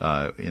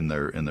in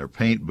their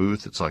paint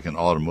booth. It's like an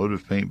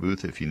automotive paint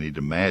booth if you need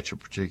to match a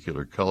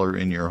particular color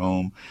in your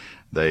home.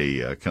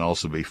 They can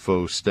also be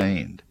faux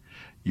stained.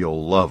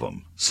 You'll love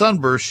them.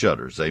 Sunburst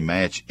Shutters. They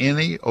match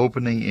any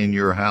opening in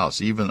your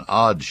house, even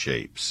odd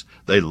shapes.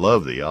 They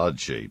love the odd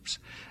shapes.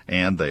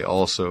 And they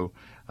also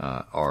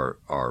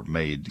are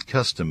made,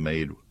 custom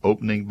made,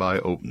 opening by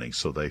opening,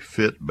 so they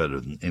fit better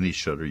than any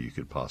shutter you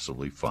could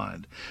possibly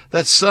find.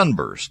 That's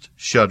Sunburst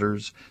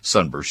Shutters,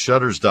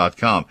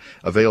 sunburstshutters.com.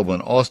 Available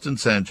in Austin,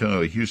 San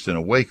Antonio, Houston,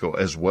 and Waco,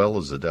 as well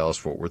as the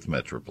Dallas-Fort Worth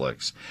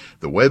Metroplex.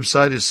 The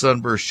website is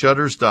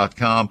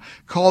sunburstshutters.com.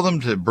 Call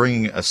them to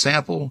bring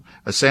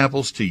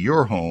samples to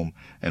your home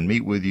and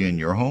meet with you in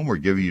your home or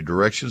give you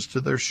directions to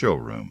their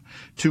showroom.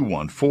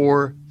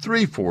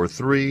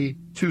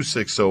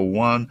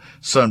 214-343-2601,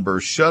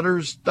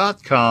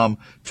 sunburstshutters.com,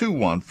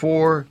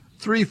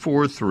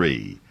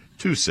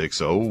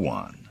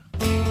 214-343-2601.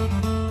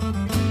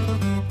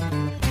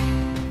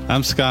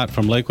 I'm Scott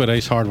from Lakewood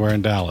Ace Hardware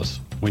in Dallas.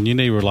 When you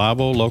need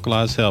reliable,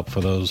 localized help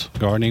for those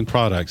gardening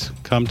products,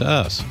 come to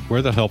us.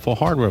 We're the helpful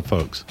hardware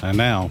folks. And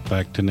now,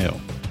 back to Neil.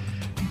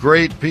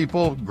 Great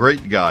people,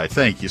 great guy.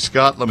 Thank you,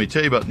 Scott. Let me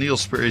tell you about Neil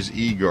Sperry's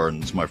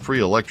eGardens, my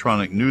free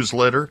electronic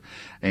newsletter.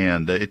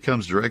 And it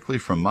comes directly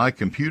from my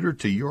computer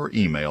to your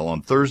email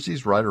on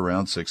Thursdays right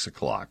around 6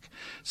 o'clock.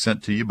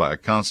 Sent to you by a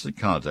Constant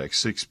Contact,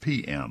 6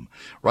 p.m.,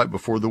 right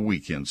before the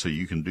weekend, so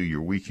you can do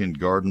your weekend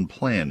garden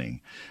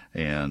planning.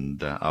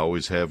 And I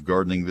always have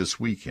Gardening This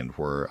Weekend,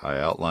 where I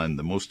outline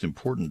the most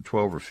important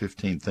 12 or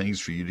 15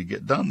 things for you to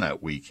get done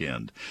that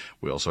weekend.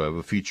 We also have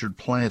a featured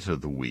plant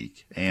of the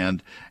week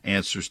and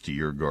answers to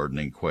your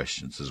gardening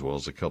questions, as well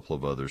as a couple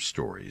of other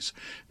stories.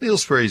 Neil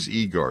Sperry's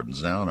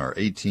eGardens, now in our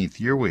 18th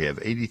year. We have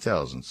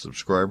 80,000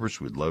 subscribers.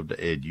 We'd love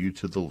to add you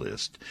to the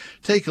list.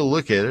 Take a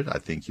look at it. I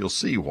think you'll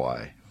see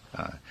why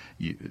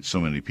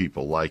so many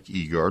people like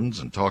eGardens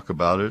and talk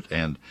about it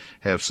and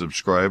have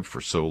subscribed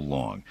for so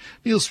long.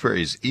 Neil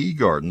Sperry's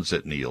eGardens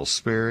at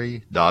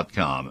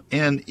neilsperry.com,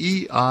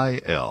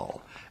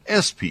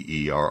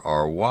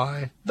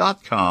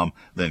 NeilSperry.com,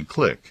 then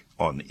click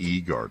on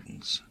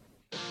eGardens.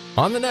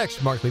 On the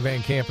next Markley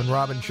Van Camp and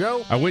Robin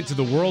show, I went to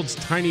the world's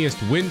tiniest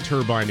wind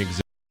turbine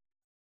exhibit.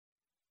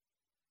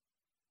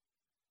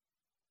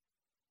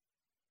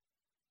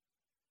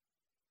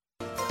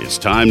 It's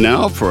time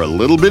now for a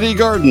little bitty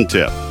garden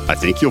tip. I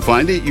think you'll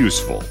find it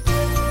useful.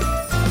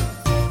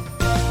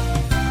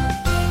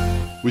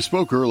 We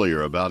spoke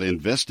earlier about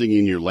investing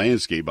in your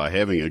landscape by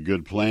having a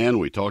good plan.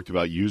 We talked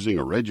about using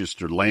a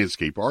registered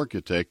landscape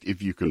architect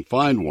if you can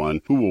find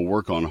one who will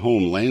work on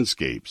home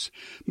landscapes.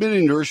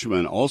 Many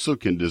nurserymen also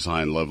can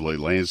design lovely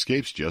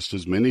landscapes, just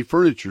as many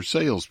furniture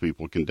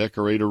salespeople can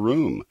decorate a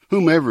room.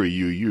 Whomever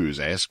you use,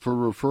 ask for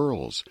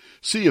referrals.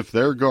 See if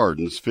their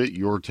gardens fit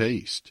your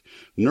taste.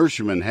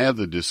 Nurserymen have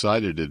the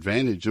decided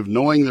advantage of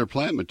knowing their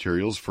plant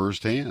materials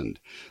firsthand.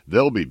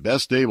 They'll be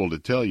best able to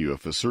tell you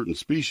if a certain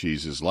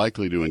species is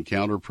likely to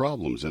encounter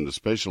problems in a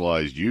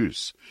specialized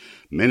use.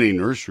 Many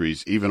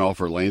nurseries even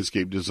offer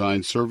landscape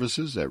design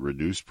services at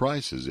reduced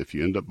prices if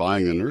you end up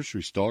buying the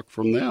nursery stock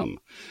from them.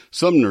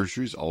 Some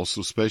nurseries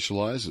also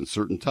specialize in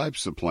certain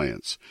types of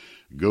plants.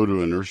 Go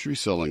to a nursery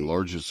selling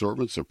large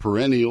assortments of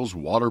perennials,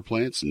 water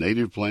plants,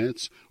 native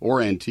plants,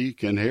 or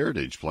antique and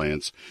heritage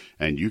plants,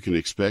 and you can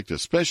expect a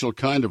special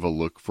kind of a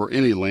look for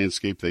any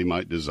landscape they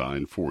might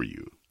design for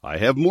you. I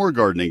have more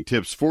gardening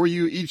tips for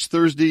you each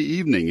Thursday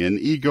evening in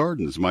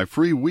eGardens, my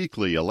free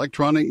weekly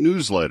electronic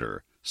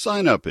newsletter.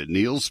 Sign up at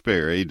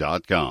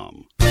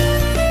neilsperry.com.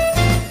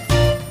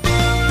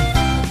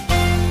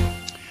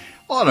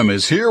 Autumn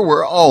is here.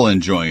 We're all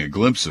enjoying a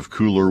glimpse of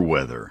cooler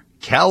weather.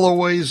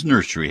 Callaway's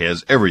Nursery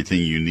has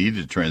everything you need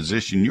to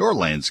transition your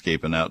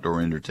landscape and outdoor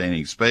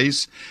entertaining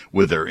space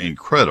with their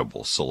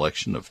incredible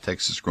selection of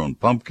Texas-grown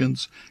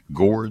pumpkins,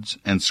 gourds,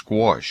 and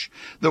squash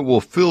that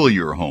will fill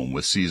your home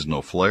with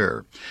seasonal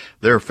flair.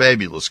 Their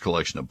fabulous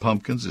collection of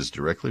pumpkins is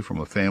directly from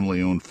a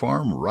family-owned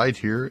farm right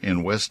here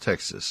in West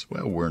Texas.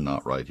 Well, we're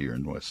not right here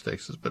in West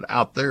Texas, but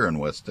out there in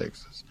West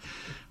Texas.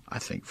 I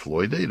think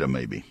Floydada,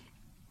 maybe.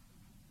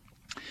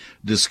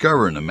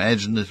 Discover an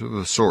imaginative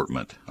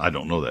assortment. I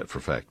don't know that for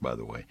a fact, by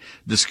the way.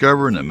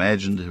 Discover an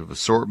imaginative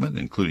assortment,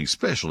 including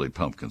specialty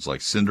pumpkins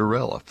like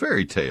Cinderella,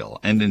 Fairy Tale,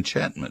 and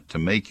Enchantment to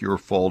make your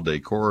fall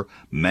decor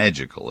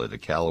magical at a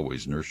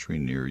Callaway's Nursery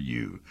near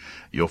you.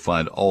 You'll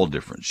find all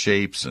different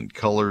shapes and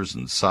colors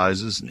and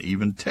sizes and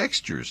even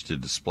textures to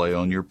display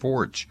on your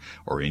porch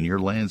or in your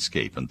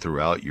landscape and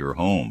throughout your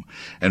home.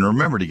 And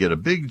remember to get a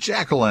big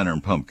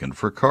jack-o'-lantern pumpkin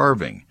for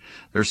carving.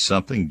 There's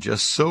something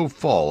just so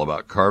fall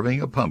about carving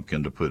a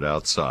pumpkin to put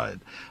outside.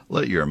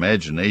 Let your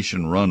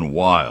imagination run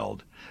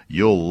wild.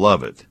 You'll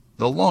love it.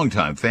 The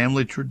longtime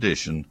family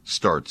tradition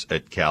starts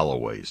at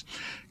Callaway's.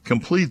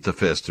 Complete the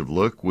festive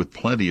look with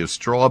plenty of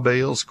straw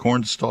bales,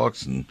 corn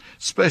stalks, and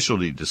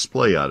specialty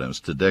display items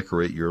to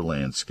decorate your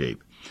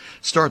landscape.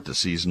 Start the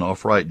season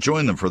off right.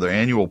 Join them for their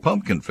annual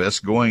Pumpkin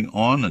Fest going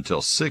on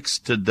until 6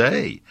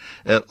 today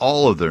at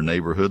all of their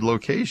neighborhood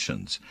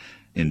locations.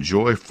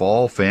 Enjoy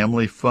fall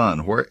family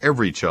fun where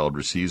every child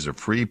receives a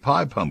free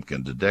pie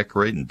pumpkin to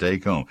decorate and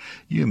take home.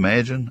 You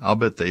imagine? I'll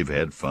bet they've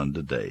had fun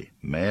today.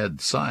 Mad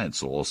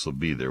Science will also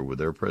be there with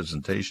their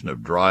presentation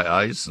of dry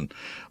ice and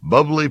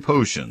bubbly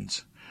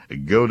potions.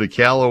 Go to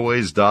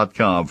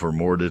Callaways.com for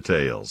more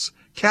details.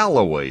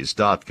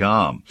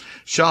 Callaways.com.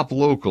 Shop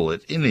local at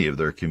any of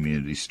their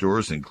community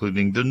stores,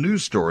 including the new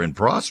store in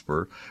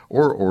Prosper,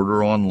 or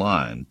order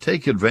online.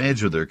 Take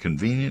advantage of their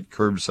convenient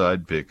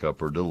curbside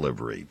pickup or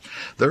delivery.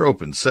 They're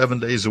open 7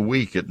 days a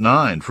week at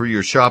 9 for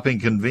your shopping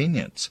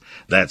convenience.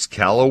 That's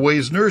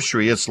Callaway's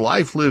Nursery. It's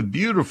life lived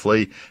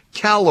beautifully.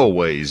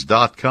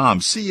 Callaways.com.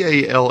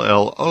 Callaways.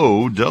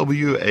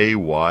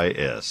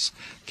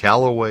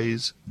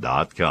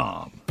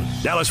 Callaways.com.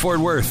 Dallas-Fort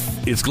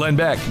Worth, it's Glenn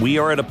Beck. We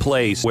are at a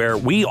place where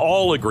we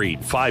all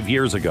agreed 5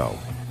 years ago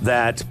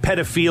that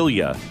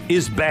pedophilia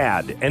is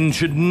bad and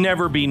should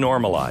never be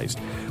normalized.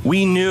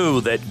 We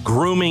knew that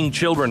grooming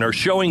children or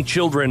showing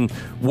children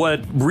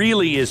what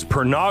really is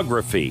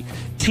pornography,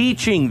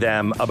 teaching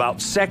them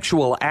about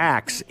sexual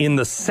acts in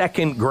the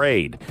second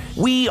grade.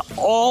 We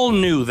all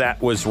knew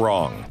that was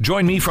wrong.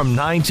 Join me from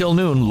 9 till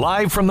noon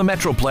live from the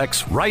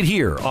Metroplex right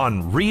here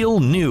on Real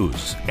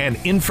News and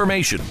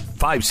Information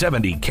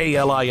 570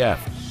 KLIF.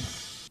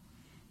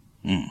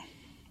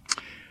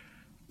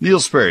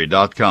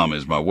 NeilSperry.com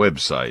is my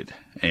website,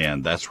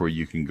 and that's where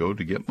you can go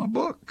to get my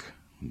book,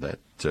 that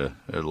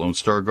Lone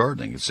Star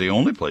Gardening. It's the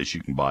only place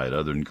you can buy it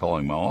other than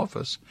calling my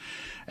office.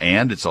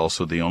 And it's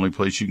also the only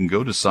place you can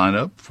go to sign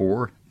up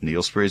for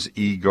Neil Sperry's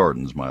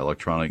eGardens, my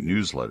electronic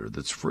newsletter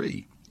that's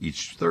free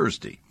each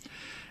Thursday.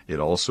 It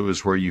also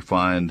is where you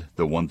find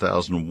the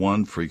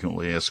 1001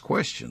 frequently asked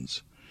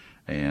questions.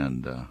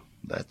 And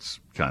that's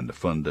kind of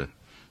fun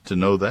to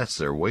know that's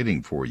there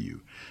waiting for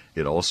you.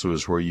 It also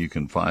is where you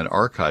can find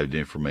archived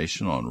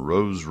information on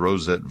rose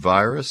rosette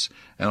virus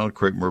and on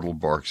crepe myrtle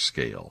bark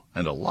scale,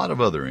 and a lot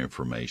of other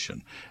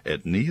information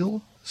at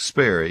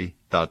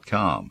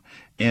NeilSperry.com,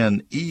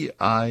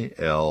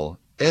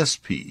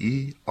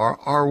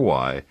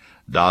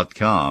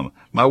 NeilSperry.com.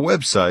 My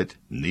website,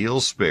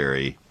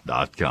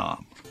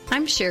 NeilSperry.com.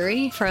 I'm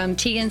Sherry from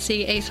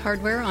TNC Ace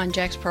Hardware on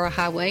Jacksboro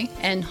Highway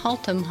and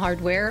Haltom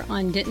Hardware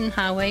on Denton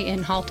Highway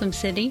in Haltom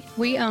City.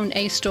 We own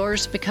Ace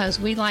stores because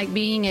we like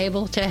being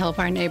able to help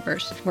our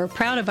neighbors. We're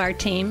proud of our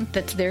team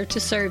that's there to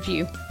serve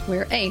you.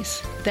 We're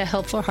Ace, the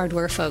helpful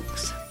hardware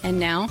folks. And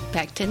now,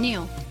 back to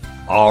Neil.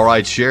 All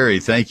right, Sherry,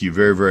 thank you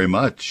very, very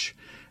much.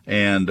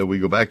 And we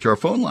go back to our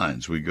phone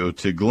lines. We go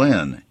to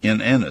Glenn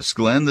in Ennis.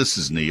 Glenn, this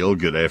is Neil.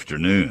 Good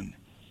afternoon.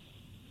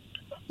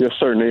 Yes,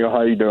 sir, Neil.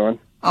 How you doing?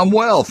 I'm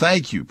well,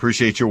 thank you.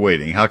 Appreciate your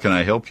waiting. How can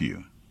I help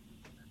you?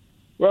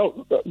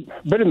 Well,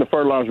 been in the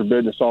fertilizer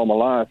business all my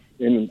life,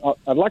 and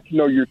I'd like to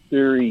know your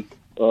theory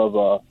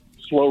of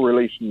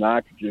slow-release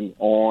nitrogen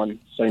on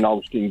St.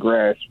 Augustine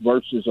grass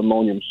versus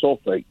ammonium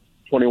sulfate,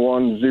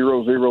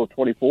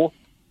 210024.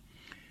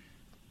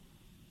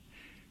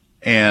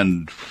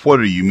 And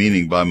what are you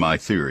meaning by my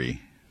theory?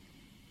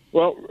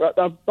 Well,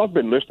 I've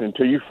been listening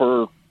to you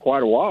for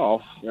quite a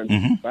while, and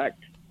in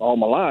fact, all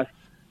my life.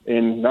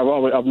 And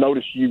I've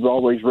noticed you've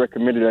always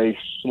recommended a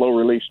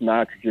slow-release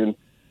nitrogen,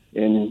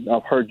 and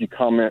I've heard you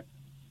comment,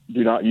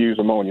 do not use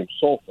ammonium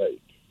sulfate.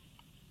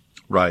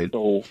 Right.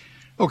 So,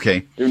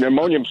 okay. And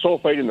ammonium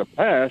sulfate in the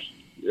past,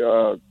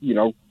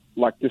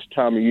 like this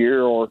time of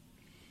year or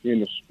in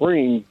the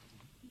spring,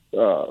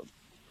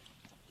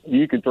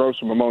 you could throw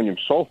some ammonium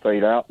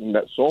sulfate out, and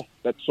that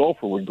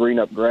sulfur would green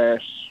up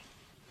grass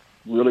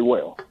really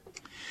well.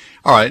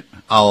 All right.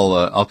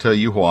 I'll tell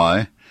you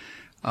why.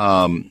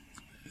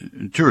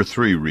 2 or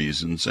 3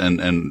 reasons,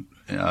 and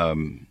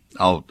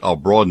I'll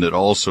broaden it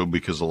also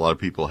because a lot of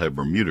people have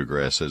Bermuda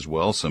grass as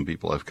well. Some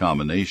people have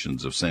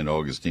combinations of St.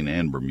 Augustine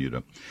and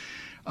Bermuda.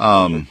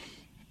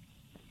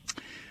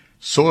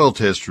 Soil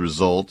test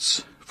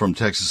results from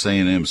Texas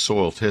A&M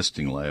Soil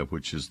Testing Lab,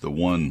 which is the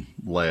one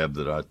lab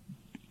that I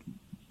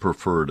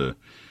prefer to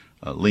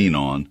lean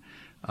on,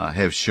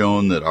 have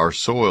shown that our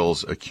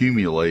soils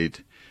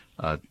accumulate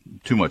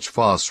too much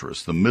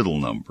phosphorus, the middle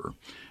number.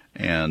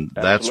 And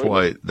that's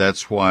why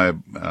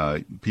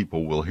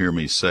people will hear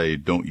me say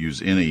don't use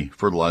any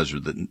fertilizer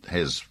that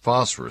has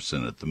phosphorus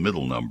in it, the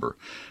middle number,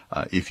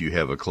 if you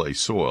have a clay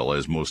soil,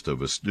 as most of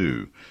us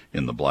do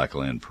in the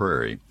Blackland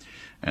Prairie.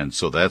 And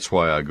so that's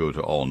why I go to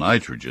all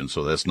nitrogen.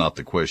 So that's not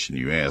the question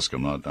you ask.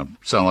 I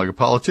sound like a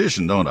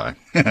politician, don't I?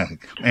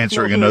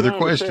 Answering another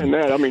question.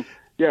 That. I mean,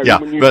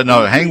 but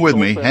no, hang with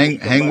me.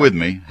 Hang with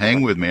me.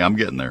 I'm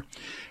getting there.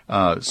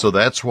 So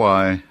that's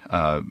why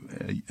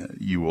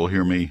you will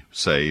hear me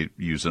say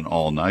use an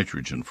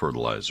all-nitrogen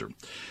fertilizer.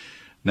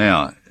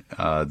 Now,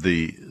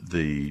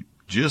 the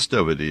gist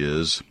of it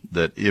is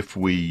that if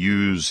we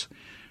use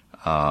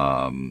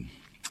a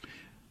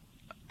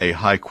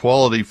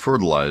high-quality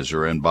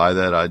fertilizer, and by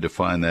that I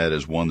define that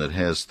as one that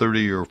has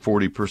 30 or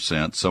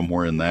 40%,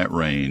 somewhere in that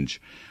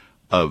range,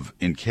 of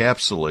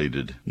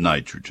encapsulated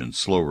nitrogen,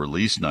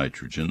 slow-release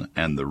nitrogen,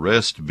 and the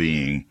rest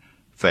being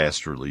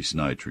fast-release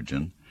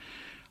nitrogen,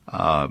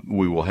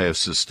 we will have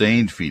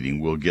sustained feeding.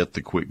 We'll get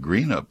the quick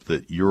green up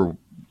that you're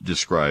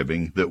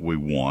describing that we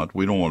want.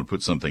 We don't want to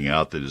put something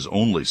out that is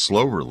only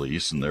slow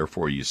release, and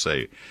therefore you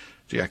say,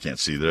 gee, I can't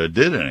see that I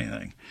did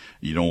anything.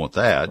 You don't want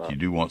that. Right. You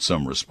do want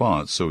some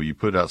response. So you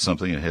put out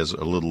something that has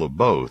a little of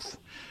both.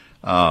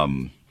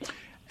 And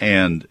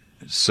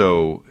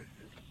so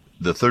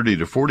the 30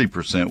 to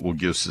 40% will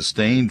give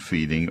sustained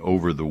feeding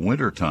over the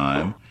winter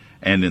time,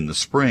 and in the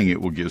spring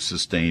it will give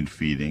sustained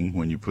feeding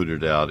when you put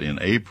it out in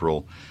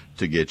April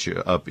to get you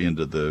up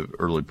into the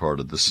early part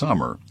of the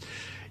summer.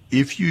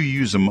 If you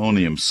use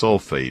ammonium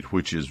sulfate,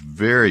 which is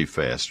very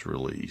fast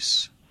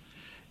release,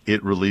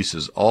 it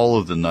releases all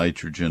of the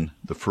nitrogen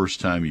the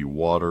first time you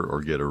water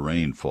or get a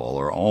rainfall,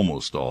 or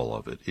almost all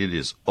of it. It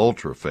is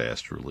ultra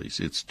fast release.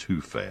 It's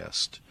too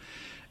fast.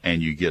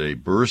 And you get a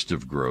burst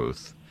of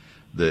growth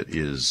that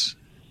is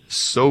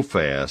so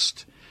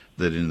fast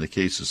that in the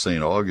case of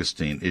St.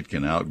 Augustine, it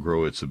can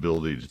outgrow its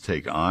ability to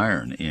take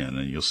iron in,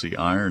 and you'll see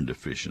iron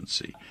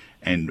deficiency.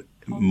 And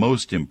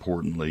most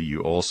importantly,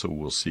 you also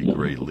will see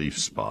gray leaf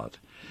spot.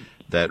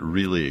 That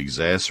really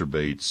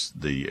exacerbates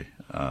the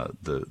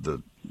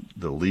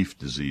leaf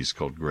disease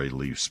called gray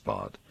leaf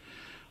spot.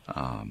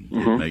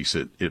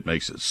 It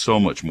makes it so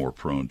much more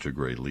prone to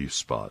gray leaf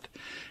spot.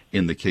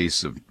 In the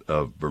case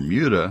of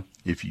Bermuda,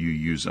 if you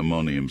use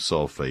ammonium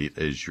sulfate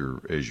as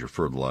your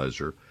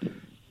fertilizer,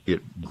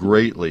 it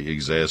greatly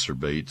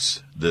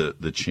exacerbates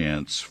the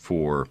chance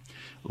for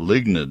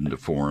lignin to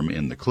form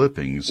in the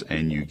clippings,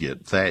 and you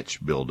get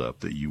thatch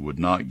buildup that you would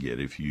not get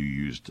if you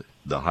used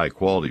the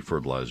high-quality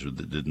fertilizer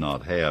that did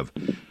not have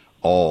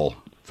all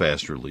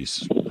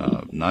fast-release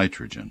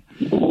nitrogen.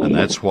 And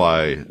that's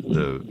why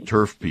the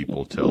turf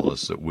people tell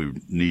us that we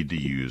need to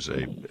use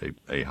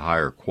a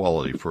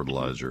higher-quality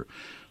fertilizer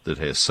that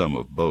has some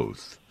of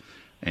both,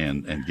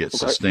 and get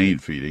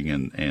sustained feeding,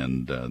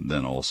 and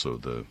then also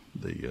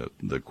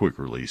the quick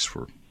release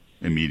for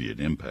immediate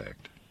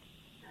impact.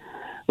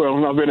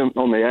 Well, I've been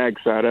on the ag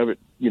side of it,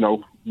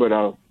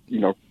 but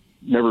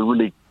never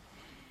really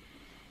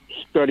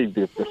studied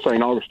the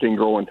St. Augustine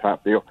growing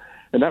type deal,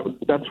 and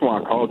that's why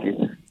I called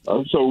you.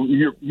 So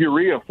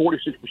urea,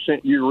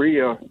 46%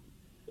 urea,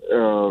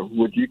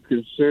 would you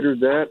consider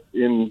that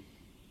in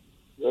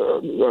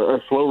a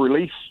slow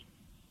release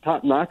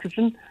type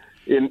nitrogen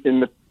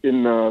in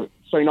the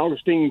St.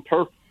 Augustine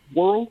turf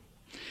world?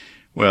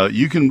 Well,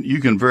 you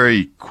can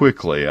very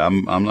quickly.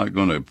 I'm not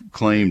going to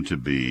claim to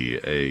be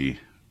a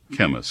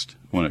chemist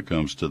when it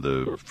comes to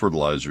the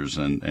fertilizers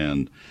and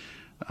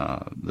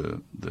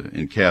the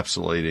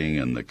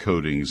encapsulating and the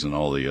coatings and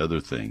all the other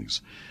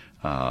things.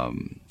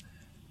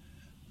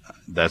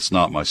 That's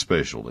not my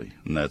specialty,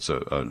 and that's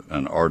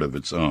an art of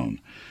its own.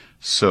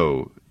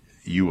 So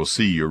you will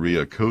see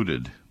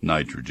urea-coated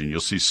nitrogen. You'll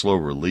see slow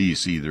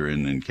release either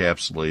in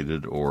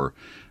encapsulated or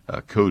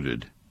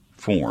coated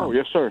form. Oh,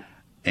 yes, sir.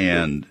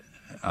 And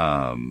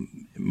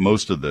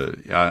most of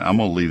I'm going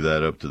to leave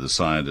that up to the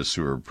scientists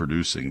who are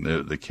producing,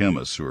 the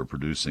chemists who are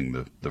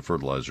producing the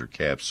fertilizer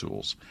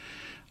capsules.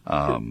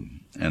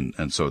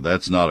 And so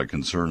that's not a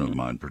concern of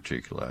mine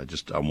particularly.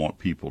 I want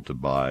people to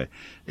buy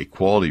a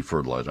quality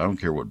fertilizer. I don't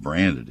care what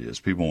brand it is.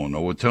 People want to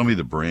know, well, tell me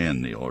the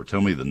brand, Neil, or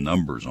tell me the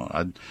numbers on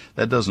it.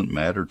 That doesn't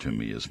matter to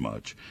me as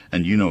much.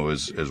 And you know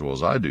as well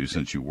as I do,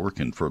 since you work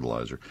in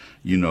fertilizer,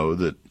 you know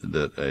that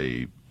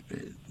the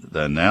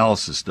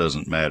analysis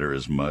doesn't matter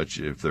as much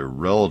if they're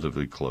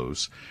relatively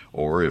close,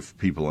 or if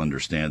people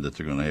understand that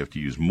they're going to have to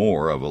use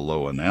more of a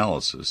low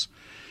analysis.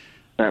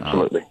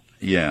 Absolutely.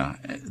 Yeah.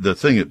 The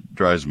thing that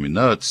drives me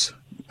nuts,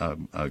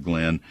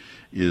 Glenn,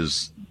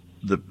 is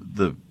the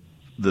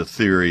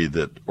theory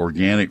that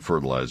organic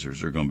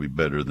fertilizers are going to be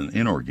better than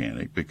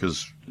inorganic,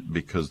 because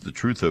the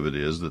truth of it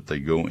is that they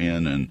go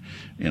in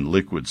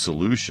liquid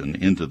solution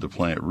into the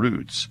plant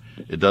roots.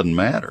 It doesn't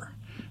matter.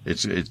 It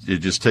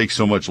just takes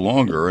so much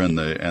longer, and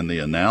the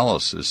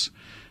analysis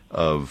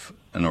of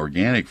an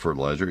organic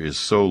fertilizer is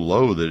so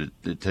low that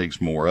it takes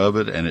more of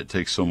it, and it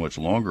takes so much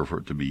longer for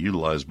it to be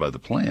utilized by the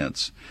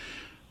plants.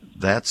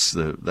 That's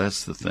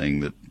the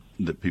thing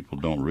that people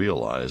don't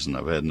realize, and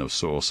I've had enough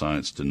soil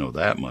science to know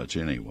that much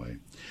anyway.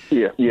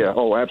 Yeah.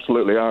 Oh,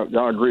 absolutely.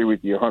 I agree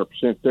with you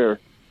 100% there.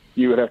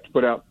 You would have to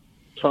put out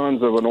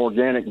tons of an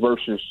organic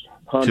versus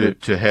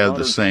 100 to have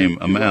the same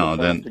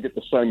amount, and to get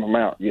the same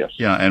amount. Yes.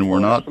 Yeah, and we're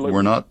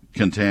not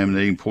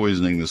contaminating,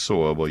 poisoning the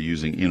soil by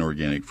using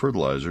inorganic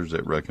fertilizers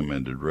at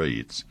recommended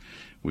rates.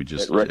 We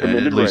just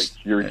recommended rates.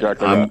 You're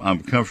exactly right.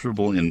 I'm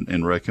comfortable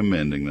in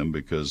recommending them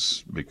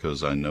because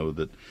I know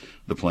that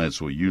the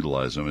plants will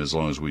utilize them as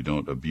long as we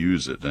don't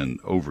abuse it and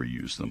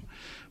overuse them.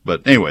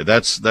 But anyway,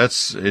 that's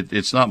it.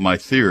 It's not my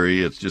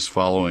theory. It's just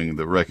following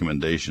the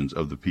recommendations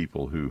of the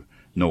people who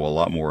know a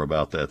lot more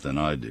about that than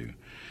I do.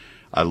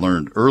 I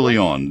learned early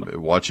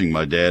on, watching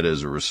my dad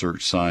as a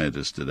research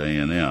scientist at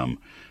A&M,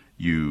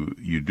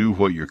 you do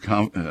what you're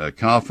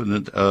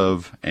confident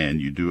of,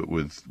 and you do it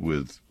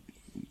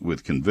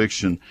with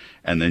conviction,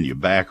 and then you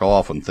back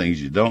off on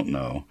things you don't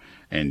know,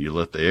 and you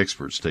let the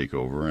experts take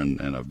over,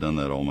 and I've done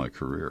that all my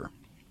career.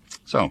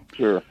 So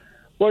sure.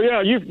 Well,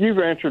 yeah, you've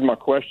answered my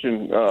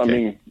question. Okay. I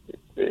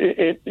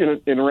mean,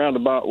 in a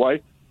roundabout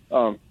way.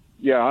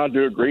 Yeah, I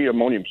do agree.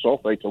 Ammonium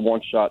sulfate's a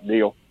one-shot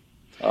deal.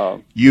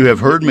 You have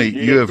heard me.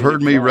 You have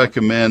heard me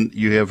recommend.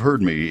 You have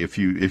heard me. If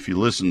you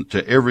listen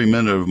to every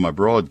minute of my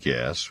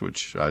broadcast,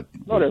 which not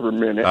every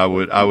minute, I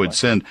would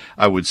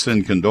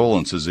send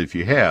condolences if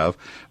you have,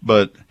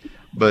 but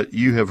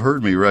you have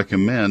heard me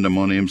recommend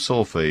ammonium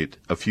sulfate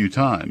a few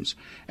times,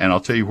 and I'll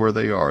tell you where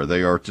they are.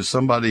 They are to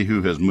somebody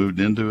who has moved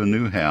into a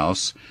new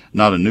house,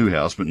 not a new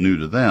house, but new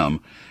to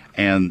them,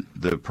 and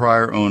the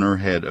prior owner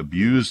had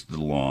abused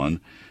the lawn.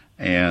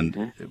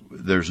 And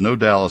there's no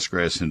Dallas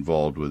grass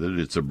involved with it.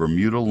 It's a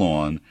Bermuda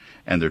lawn,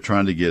 and they're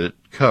trying to get it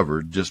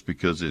covered just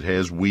because it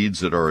has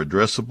weeds that are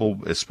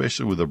addressable,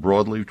 especially with a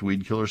broadleaf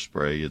weed killer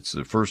spray. It's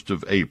the 1st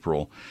of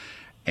April,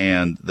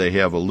 and they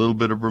have a little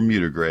bit of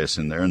Bermuda grass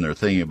in there, and they're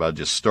thinking about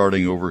just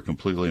starting over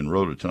completely in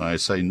Rototon. I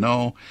say,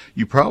 no,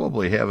 you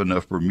probably have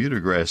enough Bermuda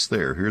grass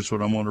there. Here's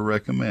what I'm going to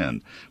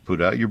recommend.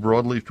 Put out your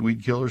broadleaf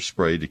weed killer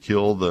spray to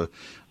kill the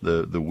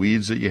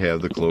weeds that you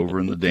have, the clover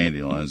and the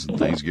dandelions and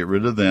things, get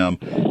rid of them,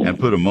 and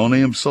put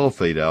ammonium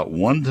sulfate out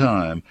one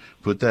time.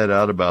 Put that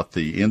out about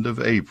the end of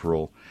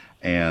April,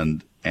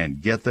 and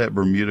get that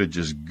Bermuda,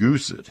 just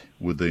goose it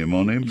with the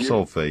ammonium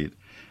sulfate,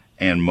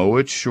 and mow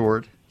it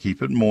short,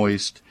 keep it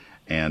moist,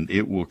 and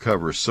it will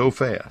cover so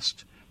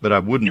fast. But I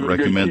wouldn't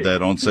recommend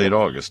that on St.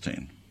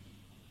 Augustine.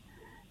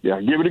 Yeah,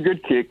 give it a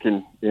good kick,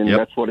 and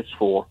that's what it's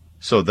for.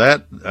 So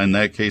that, in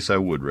that case, I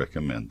would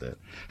recommend that.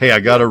 Hey, I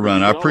got to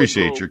run. I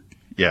appreciate your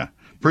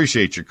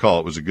call.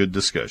 It was a good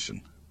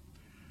discussion.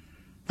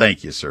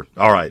 Thank you, sir.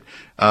 All right.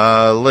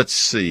 Let's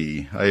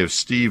see. I have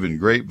Steve in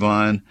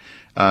Grapevine.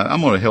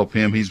 I'm going to help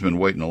him. He's been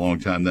waiting a long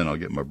time. Then I'll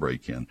get my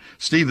break in.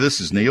 Steve, this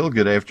is Neil.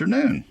 Good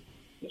afternoon.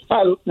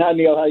 Hi,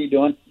 Neil. How you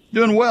doing?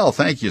 Doing well.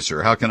 Thank you,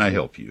 sir. How can I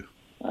help you?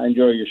 I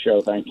enjoy your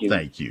show. Thank you.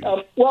 Thank you.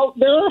 Well,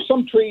 there are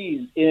some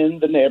trees in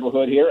the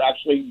neighborhood here,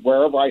 actually,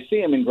 wherever I see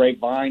them in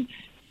Grapevine.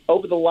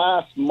 Over the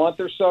last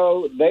month or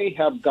so, they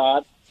have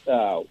got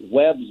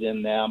webs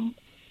in them,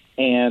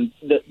 and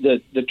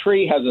the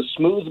tree has a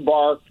smooth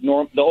bark.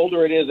 The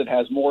older it is, it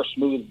has more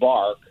smooth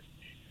bark.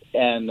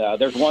 And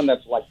there's one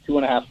that's like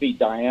 2.5 feet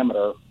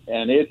diameter,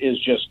 and it is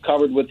just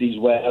covered with these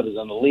webs,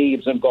 and the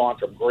leaves have gone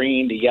from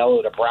green to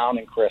yellow to brown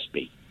and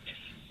crispy.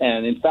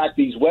 And, in fact,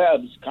 these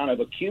webs kind of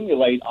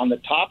accumulate on the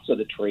tops of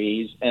the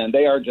trees, and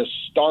they are just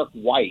stark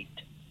white.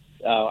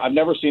 I've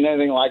never seen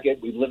anything like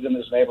it. We've lived in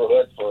this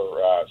neighborhood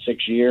for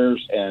 6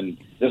 years, and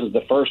this is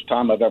the first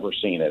time I've ever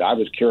seen it. I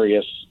was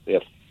curious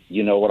if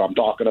you know what I'm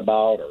talking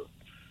about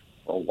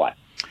or what.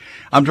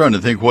 I'm trying to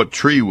think what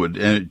tree would,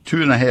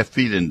 2.5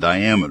 feet in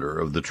diameter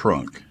of the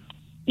trunk.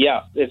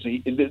 Yeah, this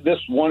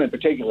one in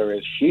particular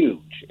is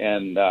huge,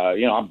 and,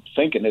 I'm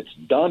thinking it's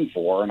done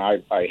for, and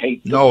I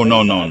hate No,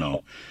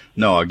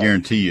 I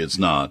guarantee you it's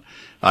not.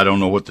 I don't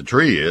know what the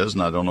tree is,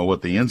 and I don't know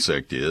what the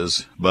insect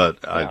is,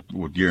 but I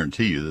would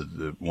guarantee you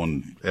that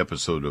one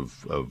episode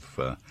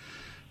of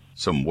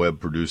some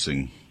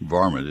web-producing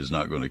varmint is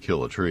not going to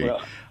kill a tree.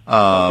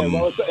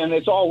 And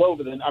it's all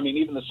over.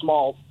 Even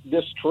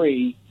this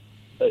tree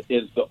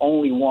is the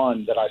only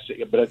one that I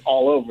see, but it's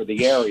all over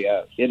the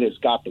area. It has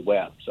got the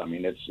webs. I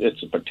mean,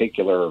 it's a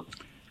particular.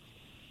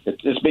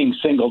 It's being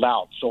singled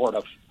out, sort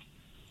of.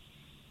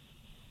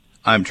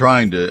 I've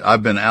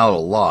been out a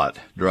lot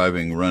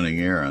running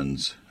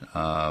errands,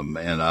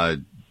 and I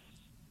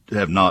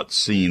have not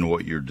seen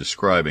what you're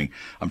describing.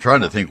 I'm trying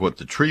to think what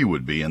the tree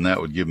would be, and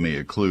that would give me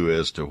a clue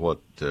as to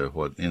what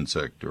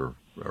insect or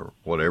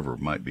whatever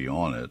might be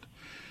on it.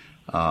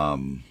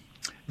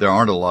 There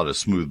aren't a lot of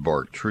smooth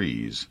bark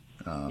trees.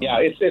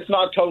 It's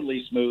not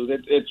totally smooth.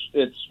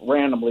 It's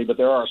randomly, but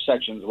there are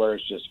sections where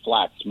it's just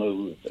flat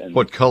smooth. And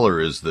what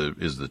color is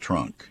the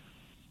trunk?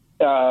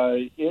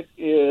 It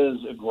is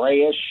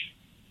grayish.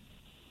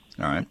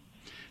 All right.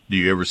 Do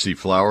you ever see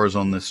flowers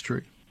on this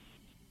tree?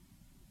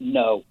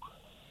 No.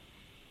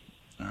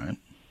 All right.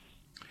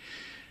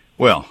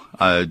 Well,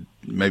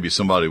 maybe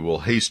somebody will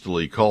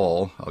hastily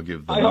call. I'll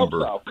give the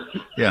number. Hope so.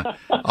 Yeah,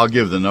 I'll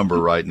give the number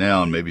right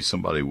now, and maybe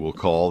somebody will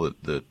call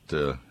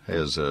that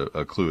has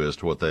a clue as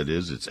to what that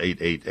is. It's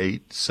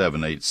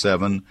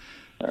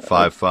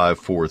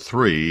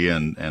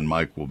 888-787-5543, and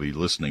Mike will be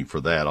listening for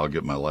that. I'll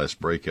get my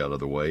last break out of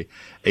the way.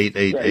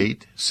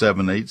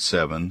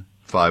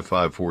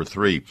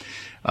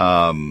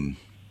 888-787-5543.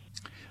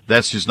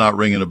 That's just not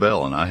ringing a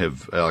bell, and I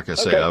have, like I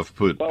say,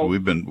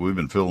 we've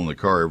been filling the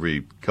car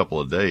every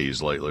couple of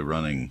days lately,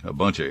 running a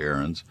bunch of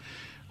errands.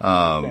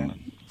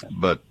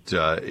 But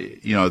there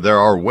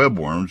are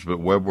webworms, but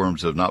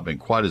webworms have not been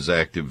quite as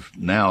active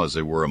now as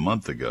they were a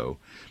month ago.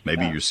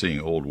 Maybe you're seeing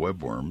old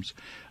webworms,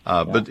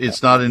 but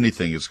it's not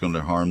anything that's going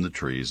to harm the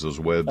trees. Those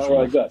webs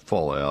will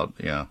fall out.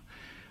 Yeah.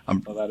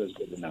 That is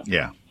good to know.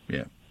 Yeah.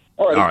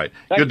 All right.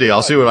 Good deal.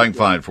 I'll see what I can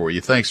find for you.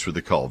 Thanks for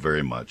the call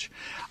very much.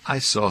 I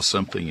saw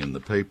something in the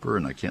paper,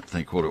 and I can't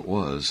think what it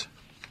was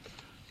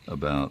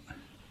about.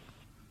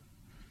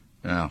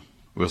 Yeah,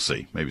 we'll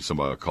see. Maybe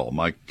somebody will call.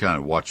 Mike, kind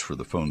of watch for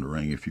the phone to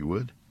ring, if you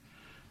would.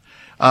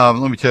 Let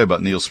me tell you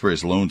about Neil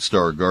Sperry's Lone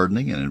Star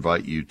Gardening and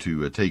invite you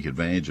to take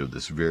advantage of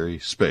this very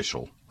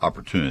special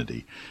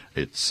opportunity.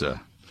 It's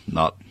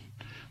not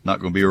going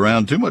to be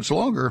around too much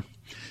longer.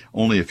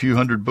 Only a few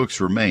hundred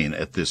books remain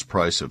at this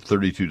price of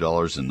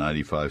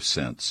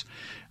 $32.95.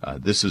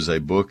 This is a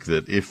book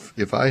that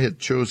if I had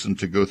chosen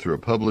to go through a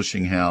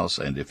publishing house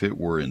and if it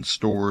were in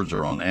stores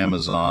or on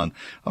Amazon,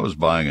 I was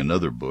buying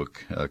another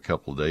book a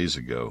couple of days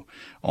ago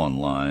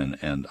online,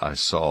 and I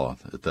saw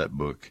that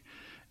book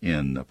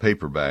in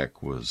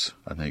paperback was,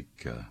 I think,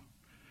 $12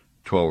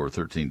 or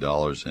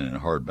 $13, and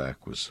in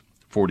hardback was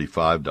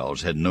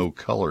 $45. Had no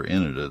color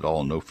in it at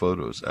all, no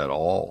photos at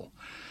all.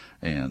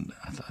 And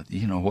I thought,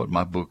 you know what,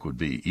 my book would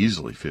be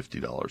easily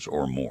 $50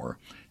 or more.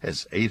 It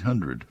has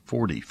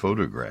 840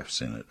 photographs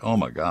in it. Oh,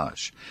 my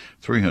gosh.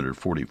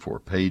 344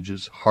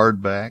 pages,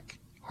 hardback,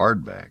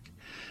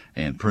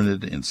 and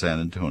printed in San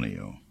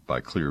Antonio by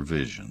Clear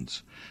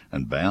Visions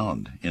and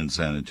bound in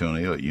San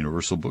Antonio at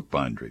Universal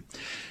Bookbindery.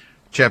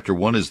 Chapter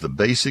 1 is the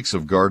basics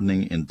of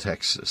gardening in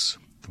Texas,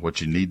 what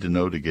you need to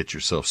know to get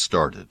yourself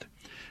started,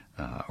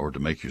 or to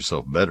make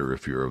yourself better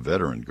if you're a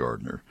veteran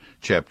gardener.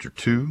 Chapter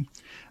 2,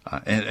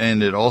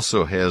 And it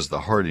also has the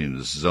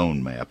hardiness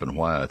zone map, and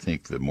why I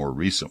think the more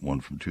recent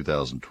one from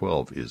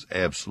 2012 is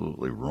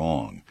absolutely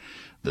wrong,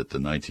 that the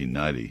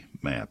 1990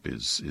 map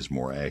is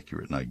more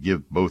accurate. And I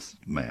give both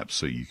maps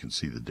so you can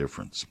see the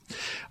difference.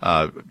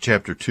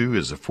 Chapter 2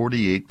 is a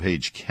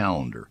 48-page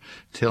calendar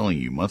telling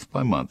you month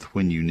by month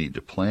when you need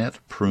to plant,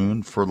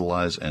 prune,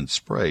 fertilize, and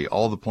spray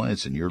all the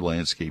plants in your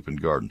landscape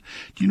and garden.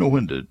 Do you know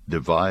when to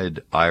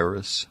divide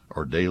iris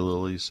or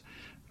daylilies?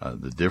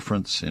 The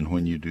difference in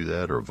when you do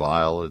that, or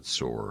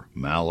violets or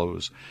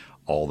mallows,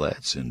 all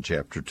that's in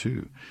Chapter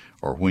 2.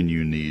 Or when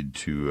you need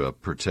to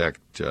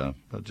protect, I'll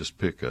just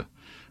pick a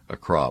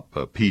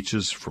crop,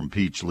 peaches from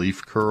peach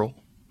leaf curl.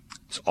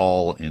 It's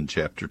all in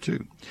Chapter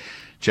 2.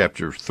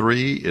 Chapter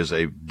 3 is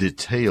a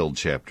detailed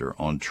chapter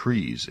on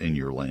trees in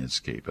your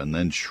landscape, and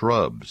then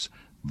shrubs,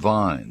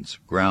 vines,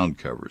 ground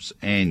covers,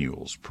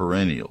 annuals,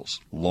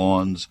 perennials,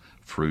 lawns,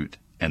 fruit,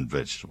 and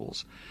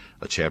vegetables.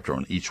 A chapter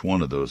on each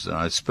one of those, and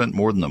I spent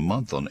more than a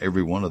month on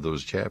every one of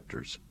those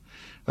chapters.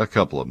 A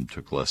couple of them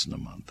took less than a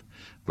month,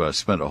 but I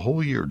spent a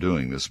whole year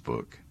doing this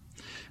book,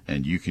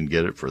 and you can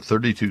get it for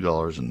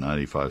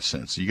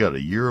 $32.95. You got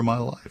a year of my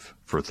life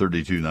for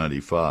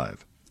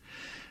 $32.95.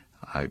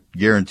 I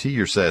guarantee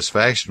your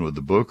satisfaction with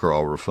the book, or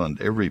I'll refund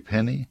every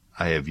penny.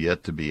 I have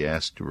yet to be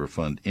asked to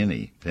refund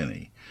any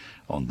penny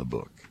on the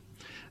book.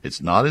 It's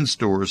not in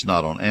stores,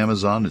 not on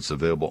Amazon. It's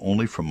available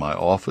only from my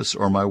office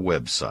or my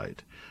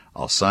website.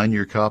 I'll sign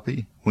your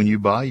copy when you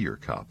buy your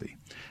copy.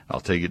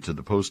 I'll take it to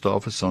the post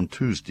office on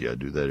Tuesday. I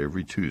do that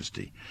every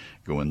Tuesday.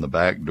 Go in the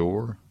back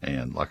door,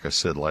 and like I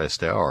said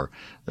last hour,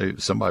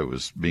 somebody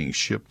was being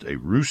shipped a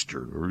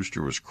rooster. The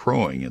rooster was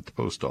crowing at the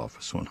post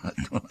office when I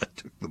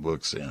took the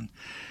books in.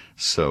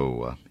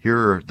 So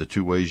here are the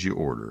two ways you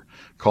order.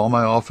 Call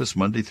my office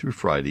Monday through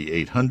Friday,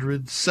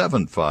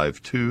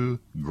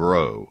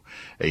 800-752-GROW,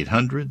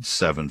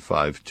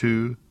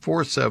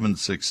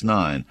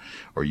 800-752-4769,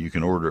 or you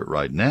can order it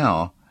right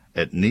now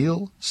at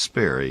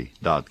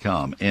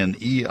neilsperry.com,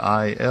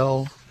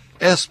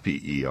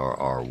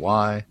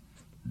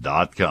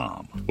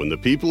 neilsperry.com. When the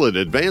people at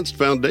Advanced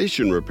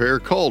Foundation Repair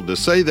called to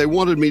say they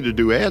wanted me to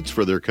do ads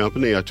for their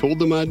company, I told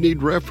them I'd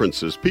need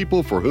references,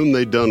 people for whom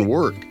they'd done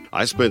work.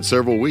 I spent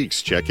several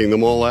weeks checking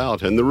them all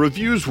out, and the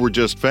reviews were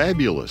just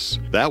fabulous.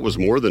 That was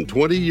more than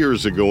 20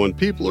 years ago, and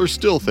people are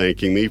still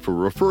thanking me for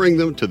referring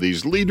them to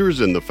these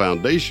leaders in the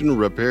foundation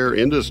repair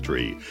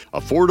industry.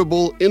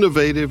 Affordable,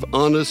 innovative,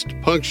 honest,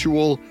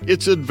 punctual,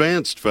 it's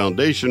Advanced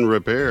Foundation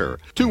Repair.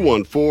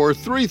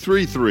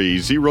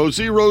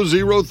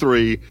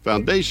 214-333-0003,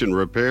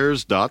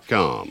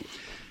 foundationrepairs.com.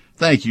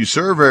 Thank you,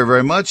 sir, very,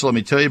 very much. Let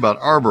me tell you about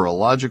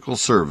Arborilogical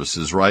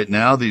Services. Right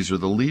now, these are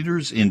the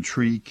leaders in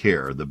tree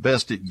care, the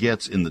best it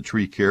gets in the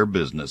tree care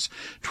business.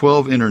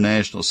 12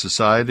 International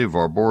Society of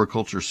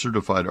Arboriculture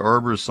Certified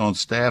Arborists on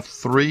staff,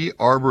 3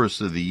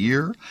 Arborists of the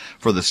Year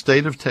for the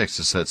state of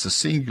Texas. That's a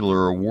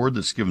singular award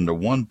that's given to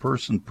one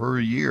person per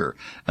year,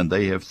 and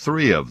they have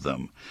 3 of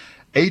them.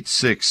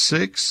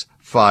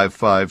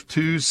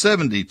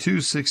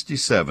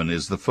 866-552-7267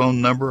 is the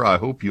phone number. I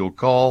hope you'll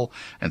call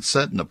and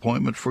set an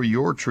appointment for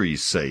your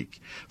tree's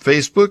sake.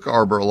 Facebook,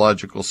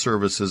 Arborilogical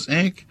Services,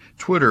 Inc.,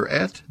 Twitter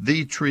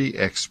 @The Tree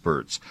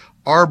Experts,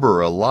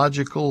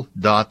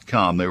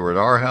 arborilogical.com. They were at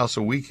our house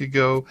a week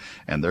ago,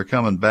 and they're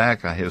coming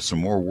back. I have some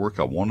more work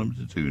I want them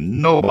to do.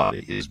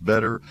 Nobody is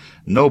better.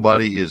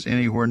 Nobody is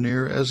anywhere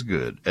near as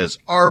good as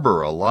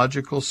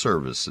Arborilogical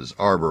Services.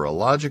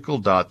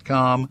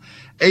 Arborilogical.com,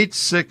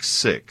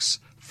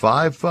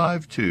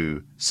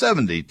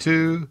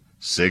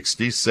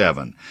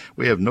 866-552-7267.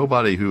 We have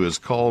nobody who has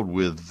called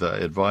with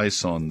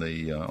advice on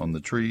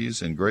the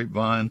trees in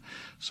Grapevine,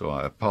 so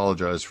I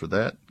apologize for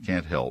that.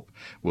 Can't help.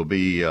 We'll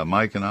be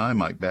Mike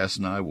Bass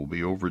and I will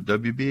be over at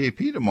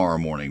WBAP tomorrow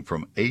morning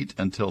from 8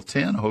 until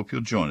 10. I hope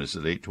you'll join us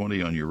at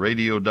 8:20 on your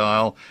radio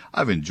dial.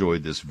 I've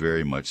enjoyed this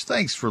very much.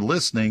 Thanks for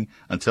listening.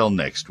 Until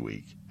next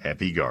week,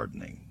 happy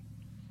gardening.